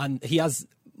 and he has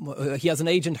an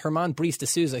agent, Herman Brice de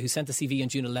Souza, who sent the CV on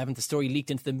June 11th. The story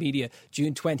leaked into the media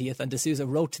June 20th, and de Souza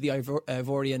wrote to the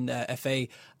Ivorian FA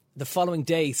the following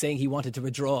day saying he wanted to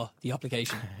withdraw the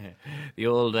application. The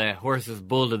old horse is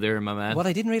bolted there, my man. What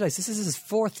I didn't realise, this is his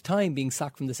fourth time being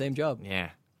sacked from the same job.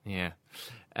 Yeah.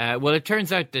 Well, it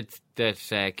turns out that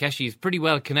Keshi is pretty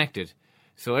well connected.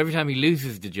 So every time he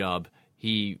loses the job,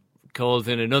 he calls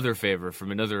in another favour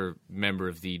from another member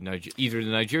of either the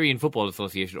Nigerian Football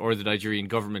Association or the Nigerian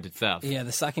government itself. Yeah,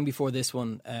 the sacking before this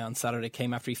one on Saturday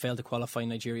came after he failed to qualify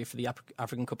Nigeria for the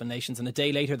African Cup of Nations. And a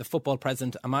day later, the football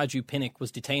president, Amaju Pinnick,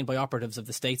 was detained by operatives of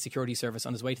the State Security Service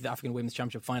on his way to the African Women's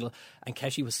Championship final, and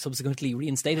Keshi was subsequently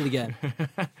reinstated again.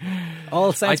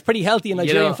 All sounds pretty healthy in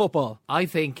Nigerian football. I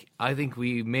think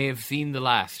we may have seen the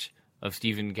last of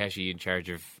Stephen Keshi in charge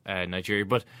of Nigeria,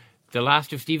 but the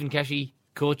last of Stephen Keshi,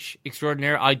 coach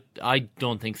extraordinaire, I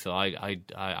don't think so. I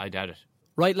doubt it.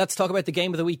 Right, let's talk about the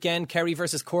game of the weekend. Kerry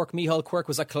versus Cork. Micheál Quirk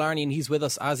was at Killarney and he's with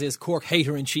us, as is Cork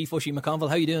hater-in-chief, Oisin McConville.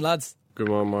 How you doing, lads? Good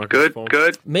morning, Mark.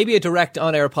 Good. Maybe a direct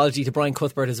on-air apology to Brian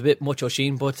Cuthbert is a bit much,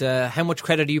 Oisin, but how much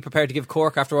credit are you prepared to give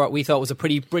Cork after what we thought was a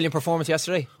pretty brilliant performance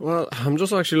yesterday? Well, I'm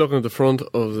just actually looking at the front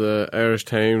of the Irish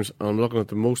Times. I'm looking at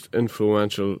the most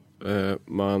influential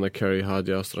man that Kerry had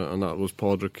yesterday, and that was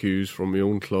Padraig Hughes from my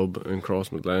own club in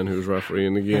Crossmaglen, who was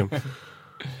refereeing the game.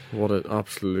 What an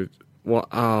absolute...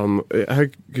 how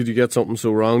could you get something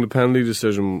so wrong? The penalty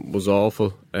decision was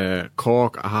awful.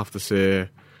 Cork, I have to say,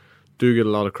 do get a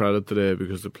lot of credit today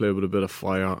because they played with a bit of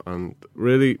fire, and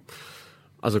really,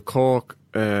 as a Cork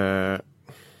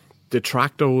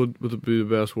detractor would be the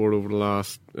best word over the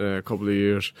last couple of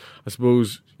years. I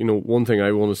suppose, one thing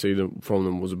I want to see from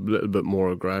them was a little bit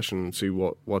more aggression and see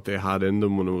what they had in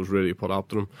them when it was really put up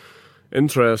to them.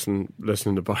 Interesting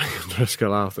listening to Barry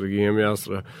Driscoll after the game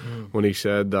yesterday when he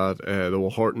said that they were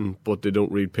hurting, but they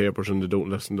don't read papers and they don't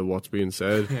listen to what's being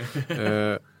said.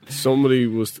 Somebody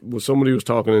was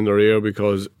talking in their ear,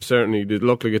 because certainly they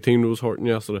looked like a team that was hurting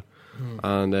yesterday.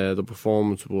 And the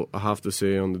performance, I have to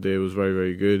say, on the day was very,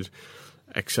 very good,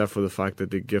 except for the fact that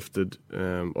they gifted.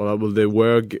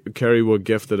 Kerry were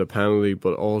gifted a penalty,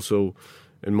 but also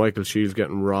in Michael Shields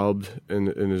getting robbed in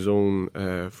his own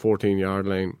 14-yard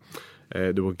line.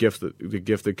 They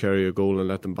gifted Kerry a goal and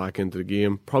let them back into the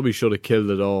game. Probably should have killed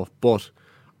it off, but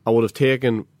I would have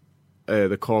taken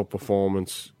the Cork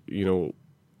performance.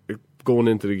 Going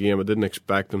into the game, I didn't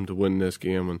expect them to win this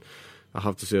game, and I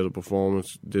have to say the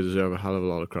performance they deserve a hell of a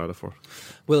lot of credit for.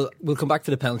 We'll come back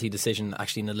to the penalty decision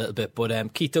actually in a little bit,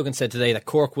 but Keith Duggan said today that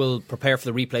Cork will prepare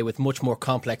for the replay with much more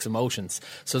complex emotions.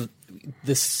 So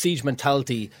the siege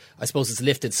mentality, I suppose, is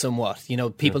lifted somewhat.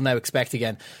 People now expect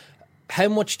again. How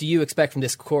much do you expect from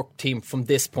this Cork team from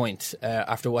this point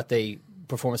after what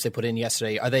performance they put in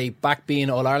yesterday? Are they back being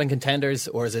All-Ireland contenders,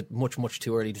 or is it much, much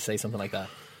too early to say something like that?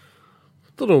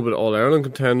 I don't know about All-Ireland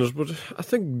contenders, but I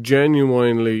think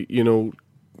genuinely,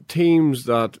 teams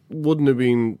that wouldn't have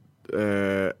been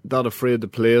that afraid to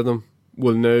play them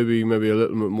will now be maybe a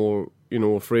little bit more,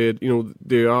 afraid.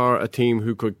 They are a team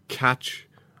who could catch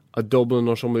a Dublin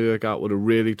or somebody like that with a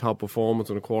really top performance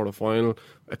in a quarter-final,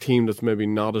 a team that's maybe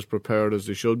not as prepared as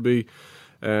they should be.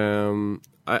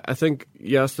 I think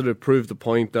yesterday proved the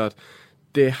point that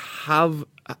they have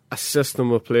a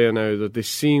system of play now that they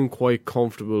seem quite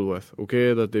comfortable with,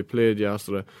 that they played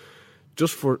yesterday.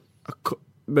 Just for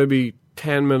maybe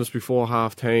 10 minutes before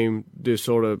half-time, they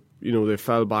sort of, they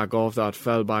fell back off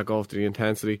to the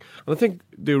intensity. And I think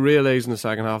they realised in the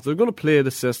second half they're going to play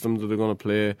the system that they're going to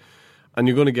play, and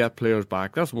you're going to get players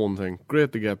back. That's one thing.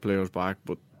 Great to get players back,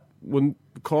 but when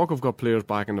Cork have got players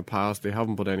back in the past, they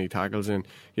haven't put any tackles in.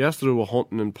 Yesterday were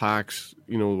hunting in packs,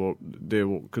 they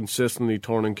were consistently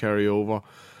turning Kerry over.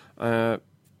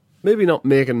 Maybe not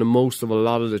making the most of a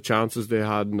lot of the chances they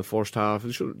had in the first half.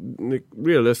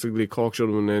 Realistically, Cork should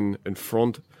have been in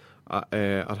front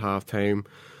at half time.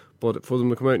 But for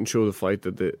them to come out and show the fight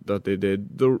that they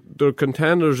did, they're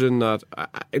contenders in that.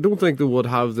 I don't think they would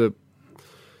have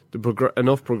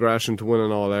enough progression to win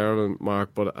an All-Ireland,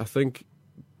 Mark, but I think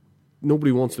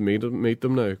nobody wants to meet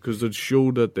them now, because they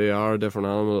showed that they are a different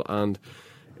animal, and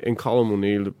in Colm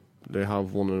O'Neill they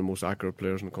have one of the most accurate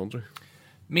players in the country.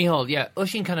 Micheál,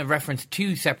 Oisín kind of referenced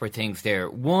two separate things there.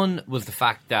 One was the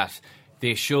fact that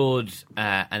they showed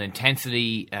an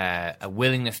intensity, a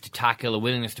willingness to tackle, a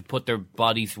willingness to put their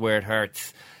bodies where it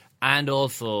hurts, and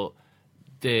also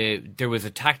there was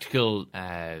a tactical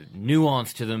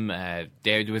nuance to them.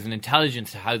 There was an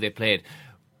intelligence to how they played.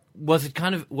 Was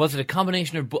it a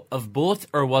combination of both,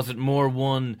 or was it more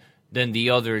one than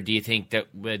the other? Do you think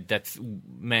that's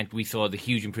meant we saw the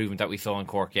huge improvement that we saw in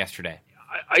Cork yesterday?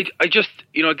 I just,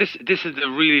 this is the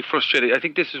really frustrating. I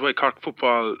think this is why Cork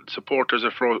football supporters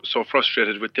are so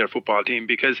frustrated with their football team,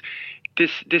 because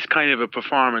this kind of a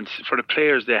performance for the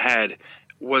players they had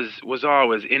was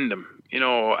always in them,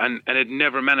 and it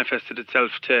never manifested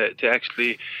itself to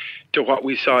actually to what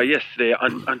we saw yesterday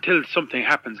until something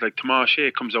happens, like Tomas Shea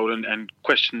comes out and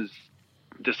questions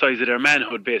the size of their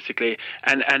manhood, basically,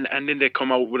 and then they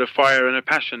come out with a fire and a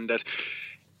passion that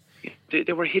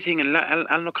they were hitting, and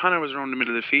Alan O'Connor was around the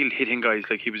middle of the field hitting guys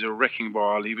like he was a wrecking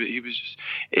ball. He was just,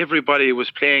 everybody was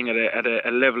playing at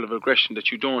a level of aggression that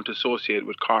you don't associate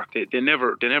with Cork. They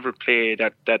never play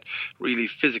that really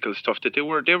physical stuff that they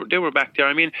were back there.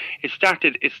 I mean, it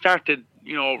started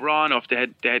raw enough. They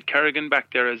had Kerrigan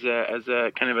back there as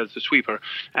a kind of as a sweeper,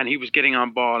 and he was getting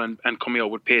on ball and coming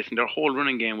out with pace, and their whole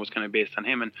running game was kind of based on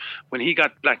him. And when he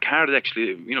got black carded,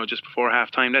 actually, just before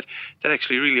half time, that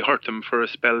actually really hurt them for a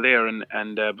spell there, and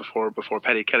before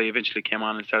Paddy Kelly eventually came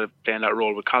on and started playing that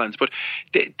role with Collins. But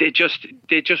they just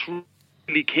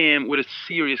really came with a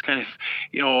serious kind of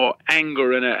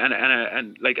anger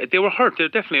and like they were hurt. They're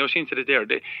definitely, I was saying to it there,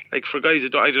 like for guys, I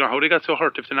don't know how they got so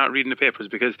hurt if they're not reading the papers,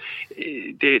 because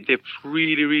they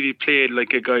really played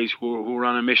like guys who were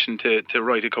on a mission to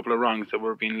right a couple of wrongs that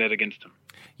were being led against them.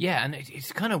 Yeah, and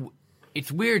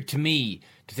it's weird to me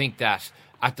to think that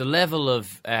at the level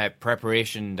of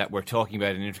preparation that we're talking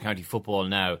about in intercounty football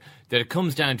now, that it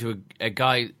comes down to a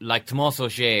guy like Tomas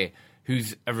O'Shea,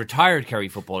 who's a retired Kerry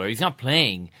footballer. He's not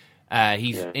playing.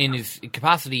 He's in his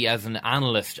capacity as an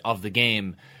analyst of the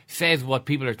game, says what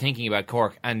people are thinking about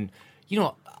Cork. And,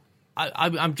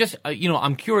 I'm just,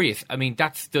 I'm curious. I mean,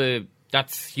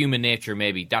 that's human nature,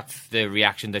 maybe. That's the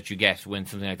reaction that you get when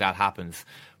something like that happens.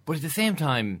 But at the same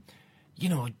time,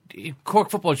 Cork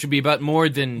football should be about more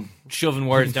than shoving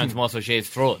words down Tomas O'Shea's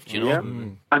throat, Yeah.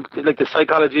 And like the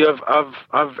psychology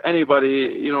of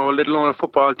anybody, let alone a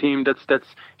football team that's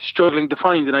struggling to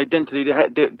find an identity. I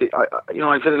said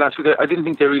it last week. I didn't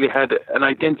think they really had an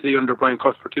identity under Brian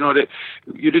Cuthbert.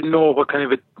 You didn't know what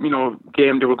kind of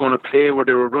game they were going to play. Were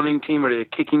they a running team? Were they a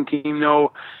kicking team?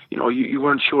 No. You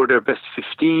weren't sure their best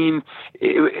 15. They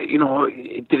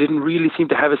didn't really seem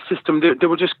to have a system. They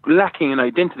were just lacking an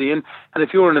identity. And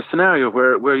if you're in a scenario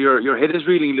where your head is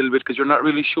reeling a little bit because you're not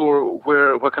really sure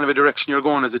what kind of a direction you're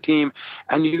going as a team,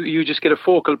 and you just get a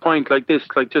focal point like this,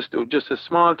 like just a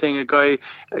small thing, a guy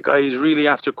is really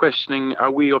after questioning,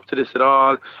 are we up to this at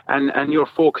all? And you're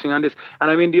focusing on this. And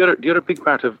I mean, the other big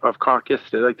part of Cork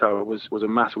yesterday, I thought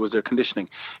was their conditioning.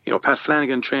 Pat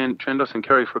Flanagan trained us in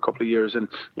Kerry for a couple of years, and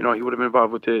he would have been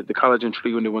involved with the college in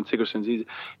Tralee when they won Sigerson's. He's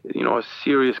a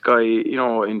serious guy,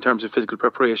 in terms of physical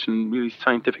preparation, really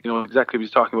scientific, exactly what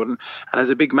he's talking about, and has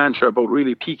a big mantra about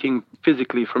really peaking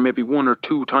physically for maybe 1 or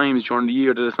 2 times during the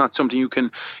year. That it's not something you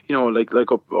can,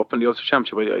 like up in the Ulster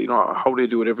Championship, how they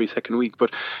do it every second week.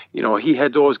 But he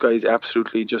had those guys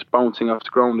absolutely just bouncing off the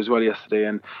ground as well yesterday,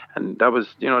 and that was,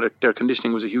 their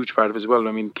conditioning was a huge part of it as well.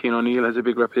 I mean, Cian O'Neill has a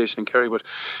big reputation in Kerry, but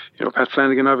Pat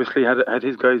Flanagan obviously had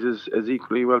his guys as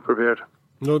equally well prepared.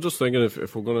 No, just thinking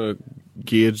if we're going to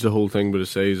gauge the whole thing by the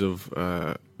size of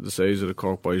the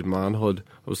Cork boys' manhood,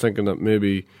 I was thinking that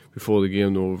maybe before the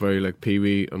game they were very like Pee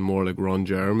Wee and more like Ron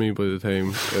Jeremy by the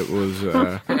time it was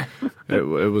it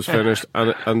was finished.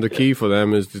 And the key for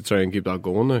them is to try and keep that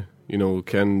going now.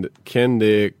 Can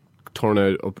they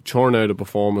churn out a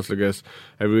performance like this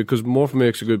every week? Because Murph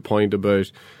makes a good point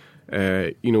about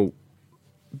bit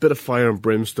of fire and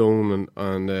brimstone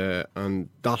and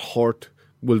that hurt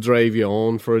will drive you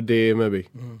on for a day maybe,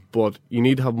 but you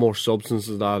need to have more substance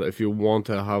than that if you want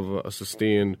to have a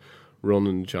sustained run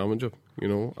in the championship,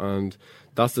 and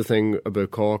that's the thing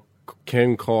about Cork.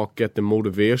 Can Cork get the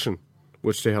motivation,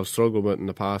 which they have struggled with in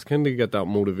the past? Can they get that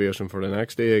motivation for the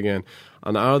next day again?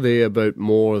 And are they about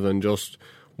more than just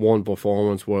one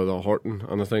performance where they're hurting?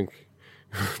 And I think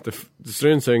the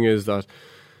strange thing is that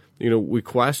we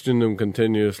question them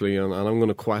continuously, and I'm going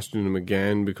to question them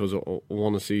again because I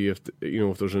want to see if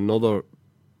there's another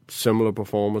similar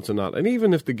performance in that. And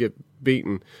even if they get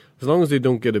beaten, as long as they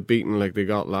don't get it beaten like they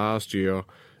got last year,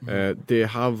 they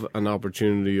have an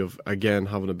opportunity of again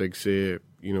having a big say,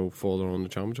 further on the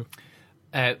championship.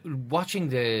 Watching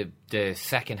the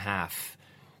second half,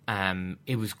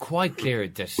 it was quite clear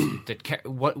that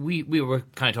what we were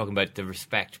kind of talking about, the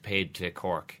respect paid to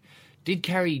Cork. Did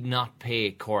Kerry not pay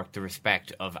Cork the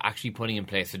respect of actually putting in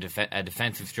place a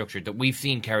defensive structure that we've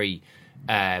seen Kerry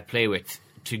play with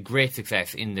to great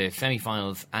success in the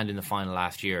semi-finals and in the final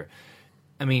last year?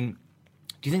 I mean,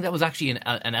 do you think that was actually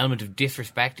an element of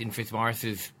disrespect in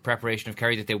Fitzmaurice's preparation of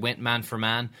Kerry, that they went man for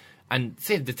man? And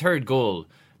say the third goal,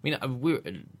 I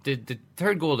mean, the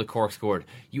third goal that Cork scored,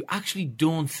 you actually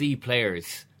don't see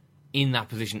players in that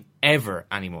position ever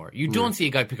anymore. You don't see a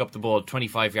guy pick up the ball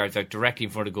 25 yards out directly in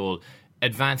front of goal,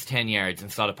 advance 10 yards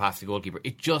and slot it past the goalkeeper.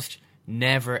 It just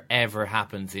never ever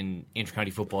happens in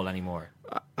inter-county football anymore.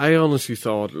 I honestly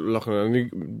thought, looking at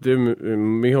it,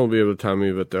 Micheál will be able to tell me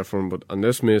a bit different, and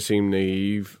this may seem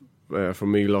naive for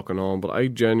me looking on, but I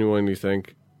genuinely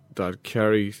think that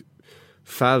Kerry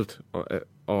felt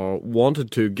or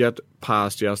wanted to get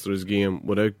past yesterday's game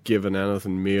without giving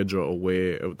anything major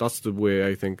away. That's the way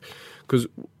I think. Because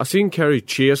I seen Kerry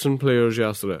chasing players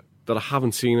yesterday that I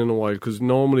haven't seen in a while. Because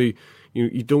normally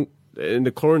you don't, in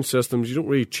the current systems, you don't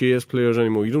really chase players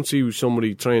anymore. You don't see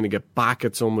somebody trying to get back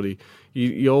at somebody.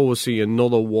 You always see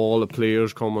another wall of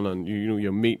players coming, and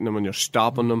you're meeting them and you're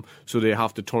stopping them, so they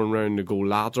have to turn around and go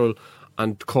lateral.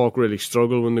 And Cork really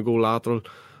struggle when they go lateral.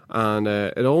 And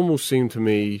it almost seemed to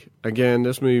me, again,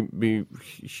 this may be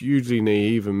hugely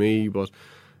naive of me, but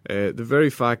the very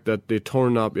fact that they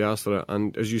turned up yesterday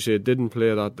and, as you say, didn't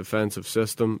play that defensive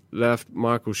system, left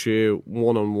Mark O'Shea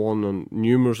one-on-one on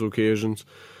numerous occasions.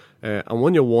 And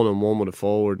when you're one-on-one with a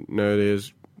forward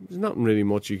nowadays, there's not really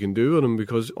much you can do with him,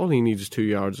 because all he needs is 2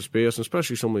 yards of space, and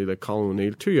especially somebody like Colin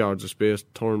O'Neill, 2 yards of space,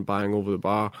 turn, bang, over the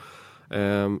bar.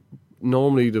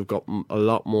 Normally they've got a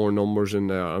lot more numbers in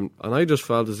there, and I just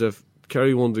felt as if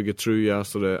Kerry wanted to get through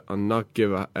yesterday and not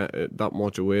give that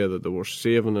much away, that they were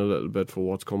saving a little bit for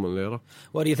what's coming later.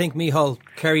 What do you think, Micheál?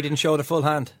 Kerry didn't show the full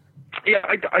hand? Yeah,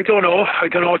 I don't know.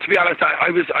 To be honest, I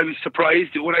was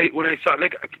surprised when I saw.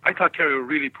 Like, I thought Kerry were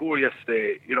really poor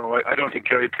yesterday. I don't think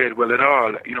Kerry played well at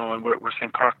all. And we're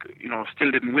saying Cork,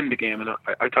 still didn't win the game. And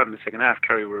I thought in the second half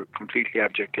Kerry were completely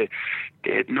abject.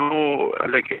 They had no,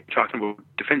 like talking about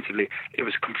defensively, it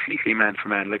was completely man for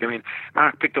man. Like, I mean,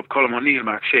 Mark Shea picked up Colm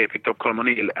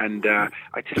O'Neill, and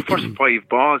I'd say the first 5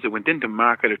 balls that went into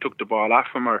Mark either took the ball off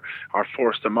him or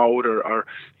forced him out, or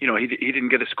he didn't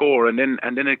get a score, and then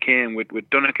it came with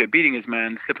Dunica beating his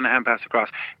man, slipping a hand pass across,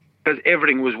 because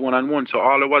everything was one-on-one. So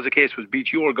all it was a case was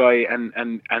beat your guy,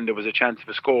 and there was a chance of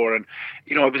a score. And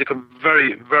it was a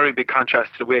very, very big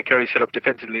contrast to the way Kerry set up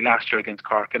defensively last year against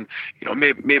Cork. And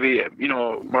maybe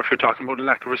Murphy talking about a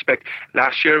lack of respect.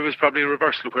 Last year it was probably a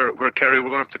reversal where Kerry were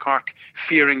going up to Cork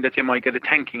fearing that they might get a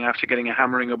tanking after getting a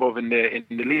hammering above in the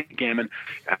league game,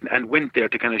 and went there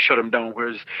to kind of shut them down.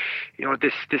 Whereas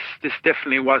this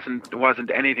definitely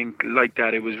wasn't anything like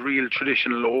that. It was real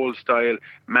traditional old style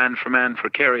man for man for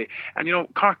Kerry. And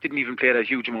Cork didn't even play that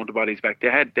huge amount of bodies back. They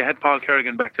had Paul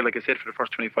Kerrigan back there, like I said, for the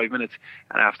first 25 minutes,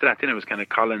 and after that, then it was kind of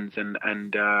Collins and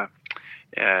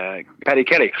Paddy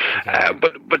Kelly.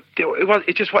 But it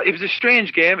was a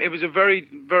strange game. It was a very,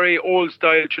 very old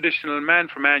style traditional man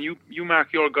for man. You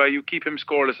mark your guy, you keep him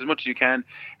scoreless as much as you can,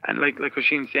 and like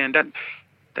Oisin's saying,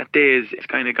 that day is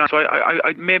kind of gone. So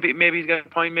I maybe he's got a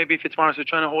point. Maybe Fitzmaurice was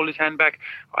trying to hold his hand back.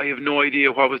 I have no idea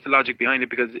what was the logic behind it,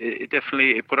 because it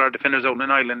definitely put our defenders out on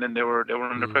an island, and they were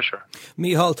under pressure.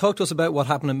 Micheál, talk to us about what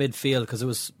happened in midfield,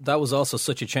 because that was also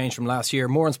such a change from last year.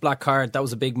 Moran's black card, that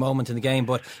was a big moment in the game,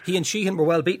 but he and Sheehan were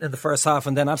well beaten in the first half,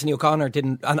 and then Anthony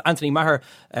Maher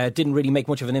didn't really make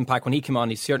much of an impact when he came on.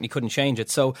 He certainly couldn't change it.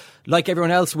 So, like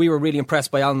everyone else, we were really impressed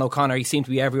by Alan O'Connor. He seemed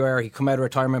to be everywhere. He come out of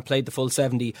retirement, played the full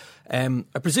 70.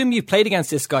 I presume you've played against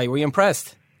this guy. Were you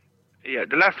impressed? Yeah,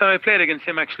 the last time I played against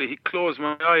him, actually, he closed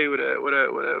my eye with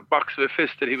a box of a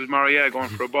fist that he was Maria going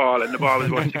for a ball, and the ball was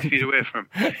about 6 feet away from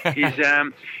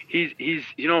him. He's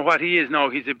you know what he is now.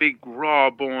 He's a big,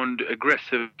 raw-boned,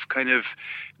 aggressive kind of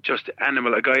just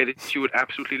animal, a guy that you would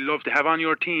absolutely love to have on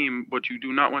your team, but you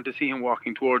do not want to see him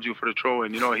walking towards you for the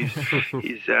throw-in.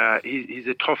 He's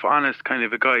a tough, honest kind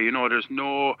of a guy. He's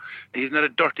not a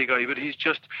dirty guy, but he's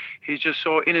just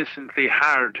so innocently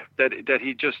hard that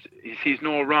he sees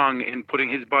no wrong in putting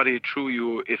his body through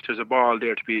you if there's a ball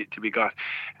there to be got.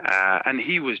 And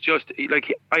he was just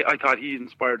I thought he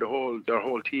inspired their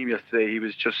whole team yesterday. He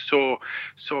was just so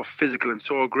physical and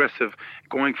so aggressive,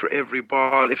 going for every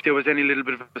ball. If there was any little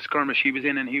bit of a skirmish, he was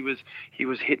in, and he was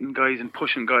hitting guys and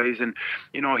pushing guys, and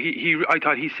I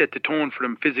thought he set the tone for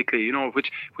them physically,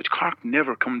 which Cork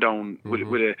never come down with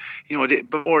a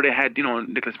before they had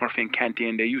Nicholas Murphy and Canty,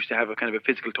 and they used to have a kind of a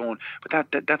physical tone, but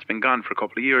that's been gone for a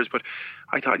couple of years. But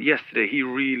I thought yesterday he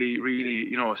really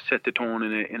set the tone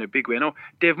in a big way.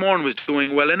 Dave Moran was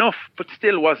doing well enough, but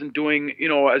still wasn't doing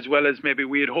as well as maybe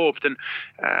we had hoped, and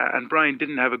Brian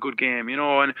didn't have a good game, and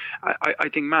I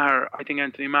think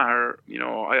Anthony Maher,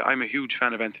 I'm a huge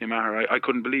fan of Anthony Maher. I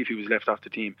couldn't believe he was left off the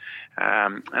team,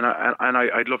 and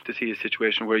I'd love to see a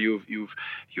situation where you've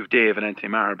Dave and Anthony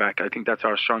Maher back. I think that's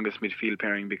our strongest midfield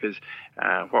pairing, because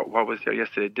what was there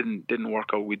yesterday didn't work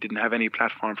out. We didn't have any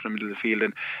platform for the middle of the field,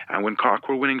 and when Cork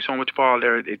were winning so much ball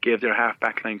there, it gave their half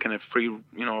back line kind of free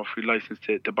license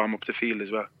to bomb up the field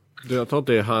as well. Yeah, I thought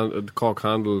Cork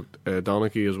handled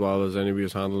Donaghy as well as anybody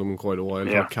has handled him in quite a while.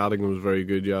 I thought Cadigan was very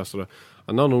good yesterday,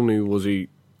 and not only was he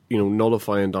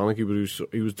nullifying Donaghy, but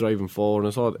he was driving forward,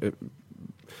 and I thought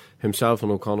himself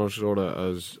and O'Connor sort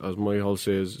of, as Micheál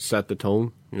says, set the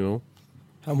tone.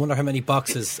 I wonder how many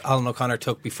boxes Alan O'Connor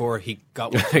took before he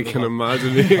got one. I can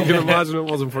imagine. You can imagine it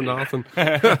wasn't for nothing.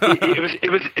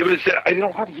 It was. I don't know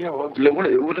what year.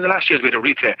 One of the last years we had a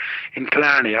replay in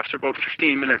Killarney. After about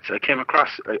 15 minutes, I came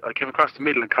across the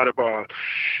middle and caught a ball,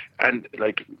 and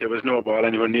there was no ball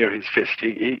anywhere near his fist.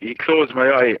 He closed my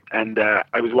eye, and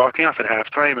I was walking off at half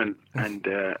time, and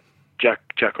Jack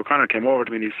O'Connor came over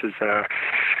to me and he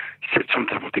said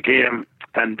something about the game,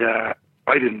 and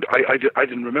I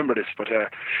didn't remember this, but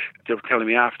they were telling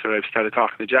me after I started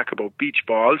talking to Jack about beach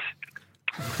balls.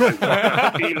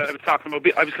 I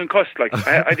was concussed.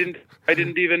 I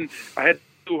had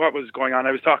what was going on.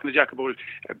 I was talking to Jack about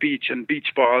a beach and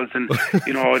beach balls, and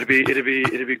it'd be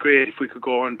great if we could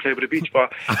go and play with a beach ball.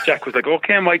 Jack was like,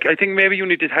 "Okay, Mike, I think maybe you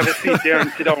need to have a seat there and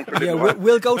sit down for a little while."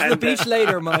 We'll go to the beach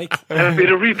later, Mike. And we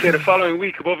had a replay the following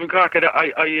week above in Cork. And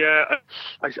I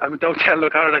went down to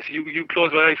O'Connor. I said, "You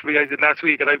closed my eye for me. I did last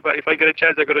week, and if I get a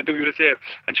chance, I'm going to do you the same."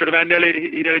 And sure, the man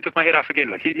nearly took my head off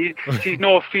again. He sees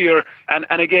no fear. And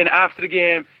again after the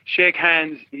game, shake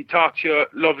hands, he talks to you,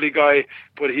 lovely guy,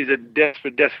 but he's a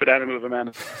desperate animal of a man.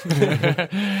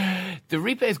 The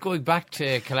replay is going back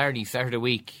to Killarney Saturday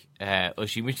week,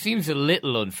 Ushi, which seems a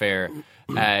little unfair,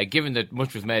 given that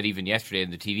much was made even yesterday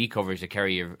in the TV coverage that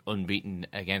Kerry are unbeaten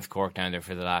against Cork down there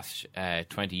for the last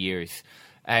 20 years.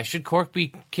 Should Cork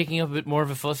be kicking up a bit more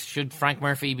of a fuss? Should Frank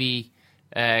Murphy be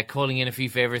calling in a few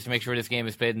favours to make sure this game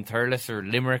is played in Thurles or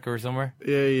Limerick or somewhere?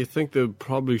 Yeah, you think they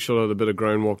probably should have had a bit of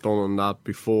groundwork done on that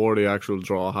before the actual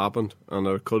draw happened, and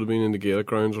it could have been in the Gaelic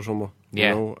grounds or somewhere.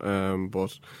 Yeah. You know?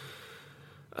 But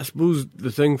I suppose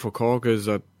the thing for Cork is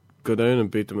that go down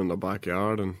and beat them in their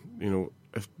backyard, and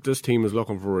if this team is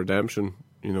looking for redemption,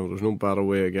 there's no better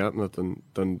way of getting it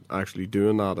than actually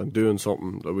doing that and doing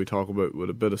something that we talk about with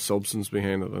a bit of substance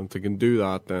behind it. And if they can do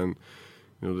that, then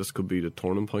this could be the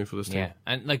turning point for this team. Yeah,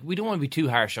 and we don't want to be too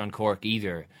harsh on Cork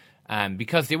either,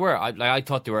 because they were. I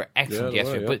thought they were excellent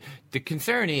yesterday. But the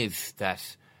concern is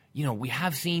that we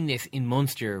have seen this in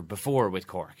Munster before with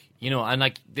Cork. And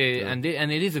and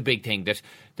it is a big thing that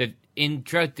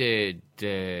throughout the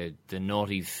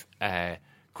noughties,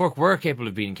 Cork were capable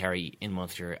of beating Kerry in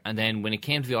Munster, and then when it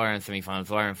came to the Ireland semi-finals,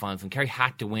 when Kerry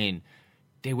had to win,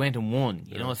 they went and won.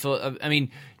 So I mean,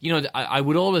 I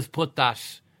would always put that.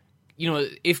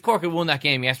 If Cork had won that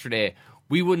game yesterday,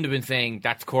 we wouldn't have been saying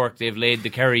that's Cork, they've laid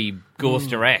the Kerry ghost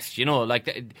to rest.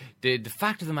 The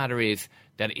fact of the matter is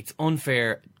that it's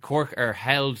unfair. Cork are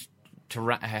held to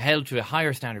a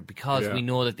higher standard because we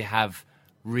know that they have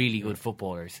really good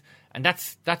footballers, and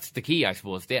that's the key, I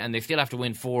suppose. They still have to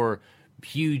win 4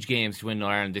 huge games to win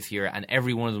Ireland this year, and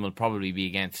every one of them will probably be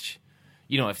against.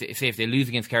 If they lose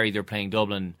against Kerry, they're playing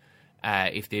Dublin.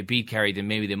 If they beat Kerry, then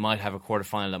maybe they might have a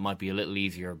quarter-final that might be a little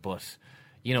easier, but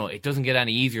it doesn't get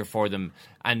any easier for them,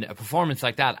 and a performance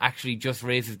like that actually just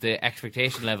raises the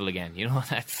expectation level again.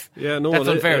 That's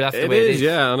unfair. That's the way it is.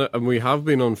 Yeah, and we have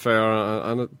been unfair,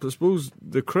 and I suppose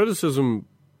the criticism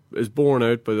is borne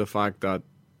out by the fact that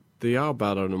they are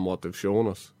better than what they've shown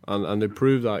us, and they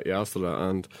proved that yesterday.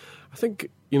 And I think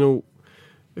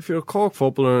if you're a Cork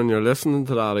footballer and you're listening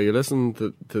to that, or you're listening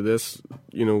to this,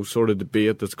 sort of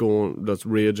debate that's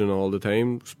raging all the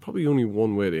time, there's probably only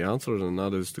one way to answer it, and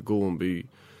that is to go and be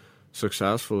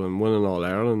successful and winning All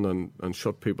Ireland and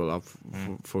shut people up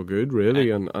for good, really.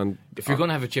 And if you're going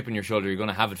to have a chip on your shoulder, you're going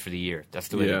to have it for the year. That's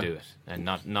the way to do it, and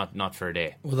not for a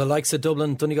day. Will the likes of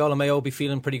Dublin, Donegal and Mayo be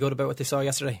feeling pretty good about what they saw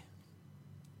yesterday?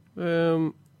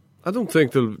 I don't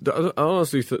think I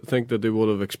honestly think that they would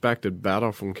have expected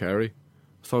better from Kerry.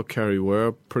 I thought Kerry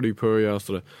were pretty poor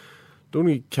yesterday. The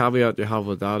only caveat you have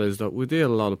with that is that we did a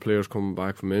lot of players coming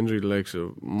back from injury. The likes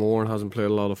of Moore hasn't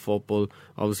played a lot of football.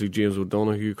 Obviously James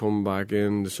O'Donoghue coming back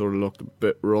in, they sort of looked a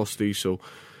bit rusty. So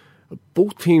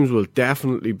both teams will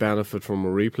definitely benefit from a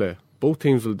replay. Both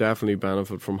teams will definitely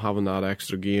benefit from having that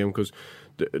extra game, because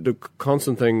the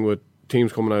constant thing with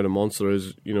teams coming out of Munster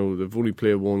is, they've only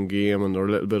played one game and they're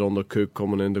a little bit undercooked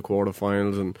coming into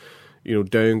quarterfinals, and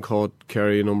Down caught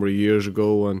Kerry a number of years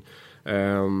ago, and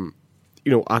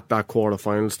at that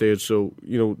quarter-final stage. So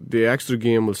the extra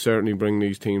game will certainly bring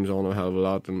these teams on a hell of a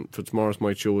lot, and Fitzmaurice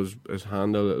might show his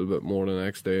hand a little bit more the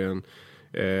next day, and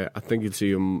I think you'll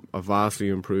see a vastly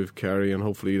improved Kerry, and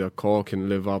hopefully that Cork can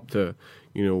live up to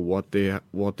what they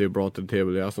brought to the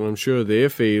table yesterday. And I'm sure they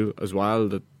feel as well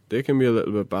that they can be a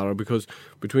little bit better, because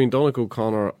between Donegal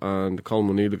O'Connor and Colm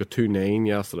O'Neill, they got 2-9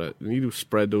 yesterday. They need to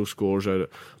spread those scores out.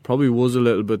 Probably was a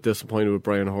little bit disappointed with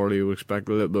Brian Hurley. You would expect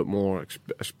a little bit more,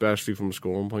 especially from a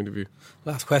scoring point of view.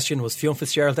 Last question, was Fionn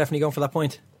Fitzgerald definitely going for that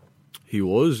point? He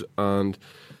was, and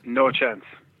no chance.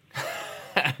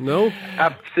 No?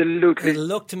 Absolutely. It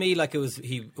looked to me like it was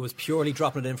purely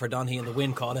dropping it in for Donaghy, and the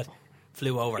wind caught it.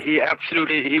 Flew over. He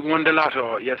won the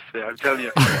lotto yesterday, I'm telling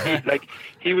you.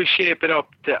 He was shaping up.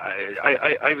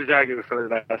 I was arguing with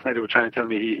fellas last night who were trying to tell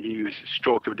me he was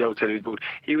stroked with the outside of his boot.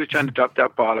 He was trying to drop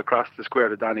that ball across the square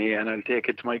to Donaghy, and I'll take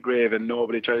it to my grave, and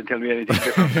nobody tried to tell me anything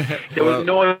different. There was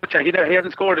no chance. He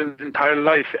hasn't scored in his entire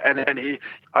life, and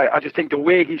I just think the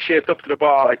way he shaped up to the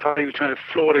ball, I thought he was trying to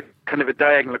float it kind of a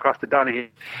diagonal across the Donaghy.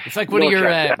 It's like one of your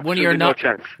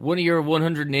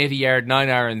 180-yard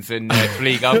 9-irons in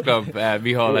Tralee Golf Club,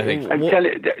 Micheál, I think. I'm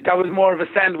telling you, that was more of a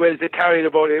sandwich that carried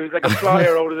about. It was like a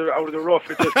flyer out of the rough.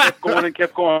 It just kept going and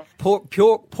kept going.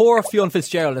 Poor Fionn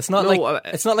Fitzgerald. It's not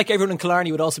like everyone in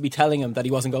Killarney would also be telling him that he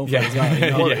wasn't going for it as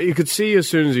well. Well, you could see as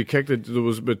soon as he kicked it, there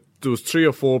was 3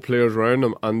 or 4 players around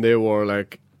him, and they were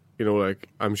like,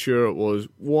 I'm sure it was,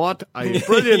 what a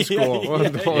brilliant score.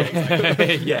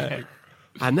 Yeah.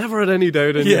 I never had any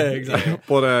doubt in it. Yeah, exactly.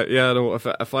 But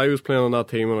if I was playing on that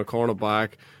team on a corner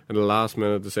back in the last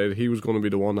minute, to say that he was going to be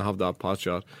the one to have that pot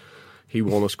shot, he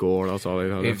won a score. That's all I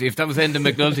know. If that was Enda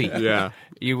McNulty, yeah,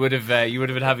 you would have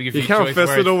been having a few. You can't choice fist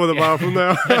words. it over the bar from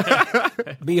there.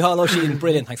 Micheál O'Sheen,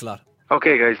 brilliant. Thanks a lot.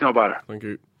 Okay, guys, no bother. Thank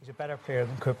you. He's a better player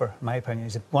than Cooper, in my opinion.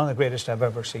 He's one of the greatest I've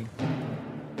ever seen.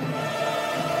 In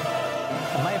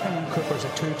my opinion, Cooper's a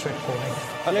two-trick pony.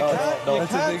 You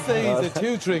can't say he's a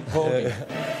two-trick pony.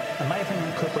 In my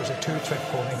opinion, Cooper's a two-trick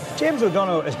pony. James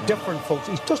O'Donoghue is different, folks.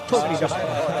 He's just totally different.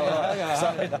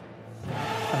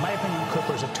 In my opinion,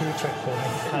 Cooper's a two-trick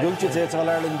pony. You should say it's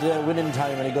All-Ireland winning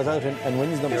time when he goes out and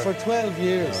wins them. For 12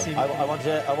 years. I want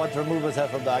to remove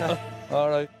myself from that. All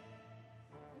right.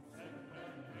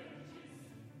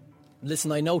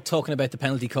 Listen, I know talking about the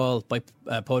penalty call by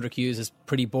Padraig Hughes is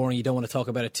pretty boring. You don't want to talk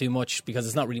about it too much because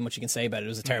there's not really much you can say about it. It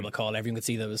was a terrible call. Everyone could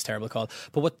see that it was a terrible call.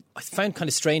 But what I found kind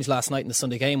of strange last night in the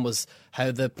Sunday game was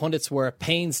how the pundits were at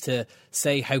pains to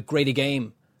say how great a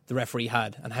game the referee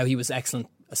had and how he was excellent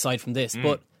aside from this.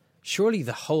 But surely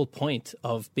the whole point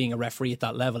of being a referee at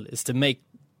that level is to make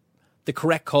the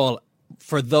correct call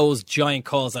for those giant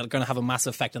calls that are going to have a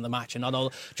massive effect on the match, and not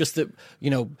all just the,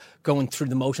 going through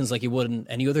the motions like you would in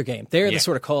any other game. They're the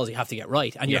sort of calls you have to get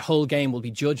right, and your whole game will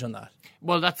be judged on that.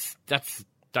 Well, that's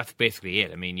basically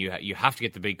it. I mean, you have to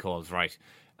get the big calls right.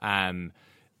 I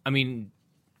mean,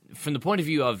 from the point of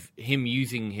view of him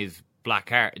using his black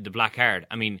card.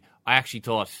 I mean, I actually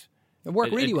thought it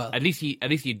worked really well. At least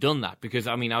he'd done that, because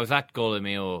I mean, I was at Galway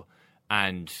Mayo,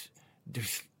 and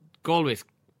there's Galway's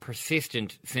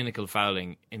persistent, cynical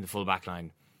fouling in the full back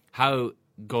line. How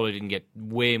Galway didn't get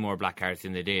way more black cards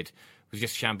than they did was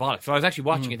just shambolic. So I was actually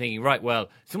watching and thinking, right, well,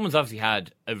 someone's obviously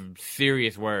had a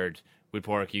serious word with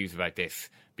Padraig Hughes about this,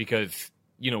 because,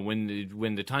 when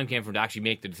the time came for him to actually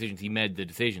make the decisions, he made the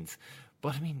decisions.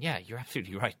 But I mean, yeah, you're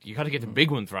absolutely right. You got to get the big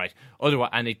ones right.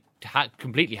 Otherwise, and it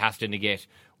completely has to negate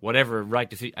whatever right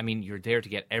decision. I mean, you're there to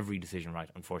get every decision right,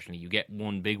 unfortunately. You get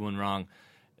one big one wrong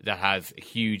that has a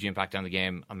huge impact on the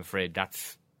game. I'm afraid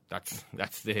that's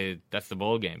the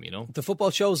ball game, The football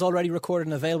show is already recorded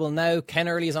and available now. Ken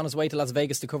Early is on his way to Las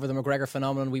Vegas to cover the McGregor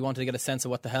phenomenon. We wanted to get a sense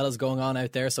of what the hell is going on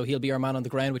out there, so he'll be our man on the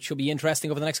ground, which should be interesting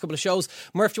over the next couple of shows.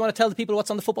 Murph, do you want to tell the people what's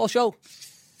on the football show?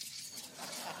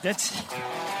 They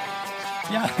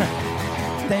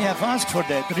have asked for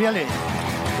that, really.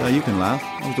 You can laugh.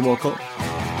 It was the World Cup.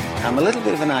 I'm a little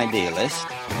bit of an idealist,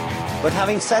 but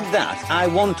having said that, I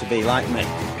want to be like me.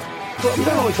 But you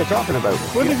don't know what you're talking about.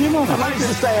 What did you know? I managed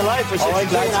to stay alive for 6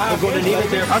 years. I'm going to leave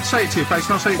it there. I'd say it to your face,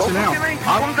 and I'll say it to you now.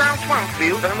 Come down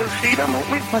Swansfield and we'll see them,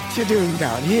 won't we? What you doing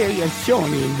down here, you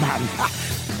shawny man?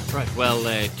 Right, well,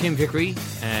 Tim Vickery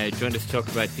joined us to talk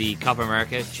about the Copa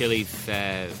America, Chile's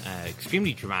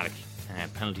extremely dramatic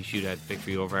penalty shootout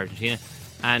victory over Argentina,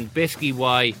 and basically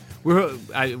why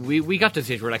we got to the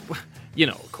stage where, like,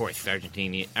 of course,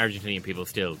 Argentinian people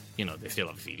still, they still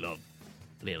obviously love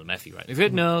Lionel Messi, right? He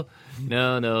said, no,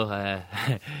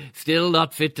 still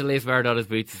not fit to lace Maradona's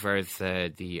boots as far as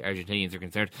the Argentinians are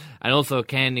concerned. And also,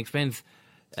 Ken explains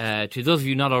to those of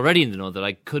you not already in the know that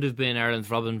I could have been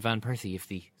Ireland's Robin van Persie if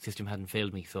the system hadn't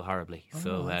failed me so horribly.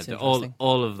 So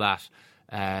all of that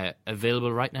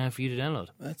available right now for you to download.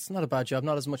 That's not a bad job.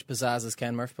 Not as much pizzazz as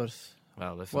Ken Murph, but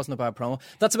well, it wasn't a bad promo.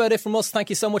 That's about it from us. Thank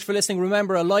you so much for listening.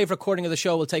 Remember, a live recording of the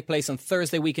show will take place on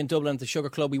Thursday week in Dublin at the Sugar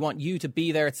Club. We want you to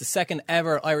be there. It's the second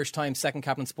ever Irish Times Second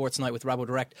Captain Sports Night with Rabo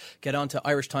Direct. Get on to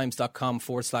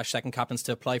irishtimes.com/Second Captains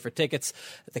to apply for tickets.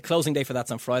 The closing day for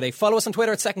that's on Friday. Follow us on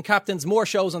Twitter at Second Captains. More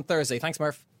shows on Thursday. Thanks,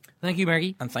 Murph. Thank you,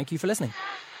 Margie. And thank you for listening.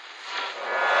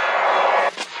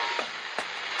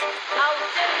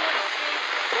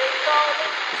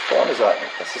 What is that?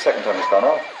 That's the second time it's gone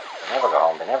off. They never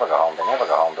go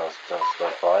home, those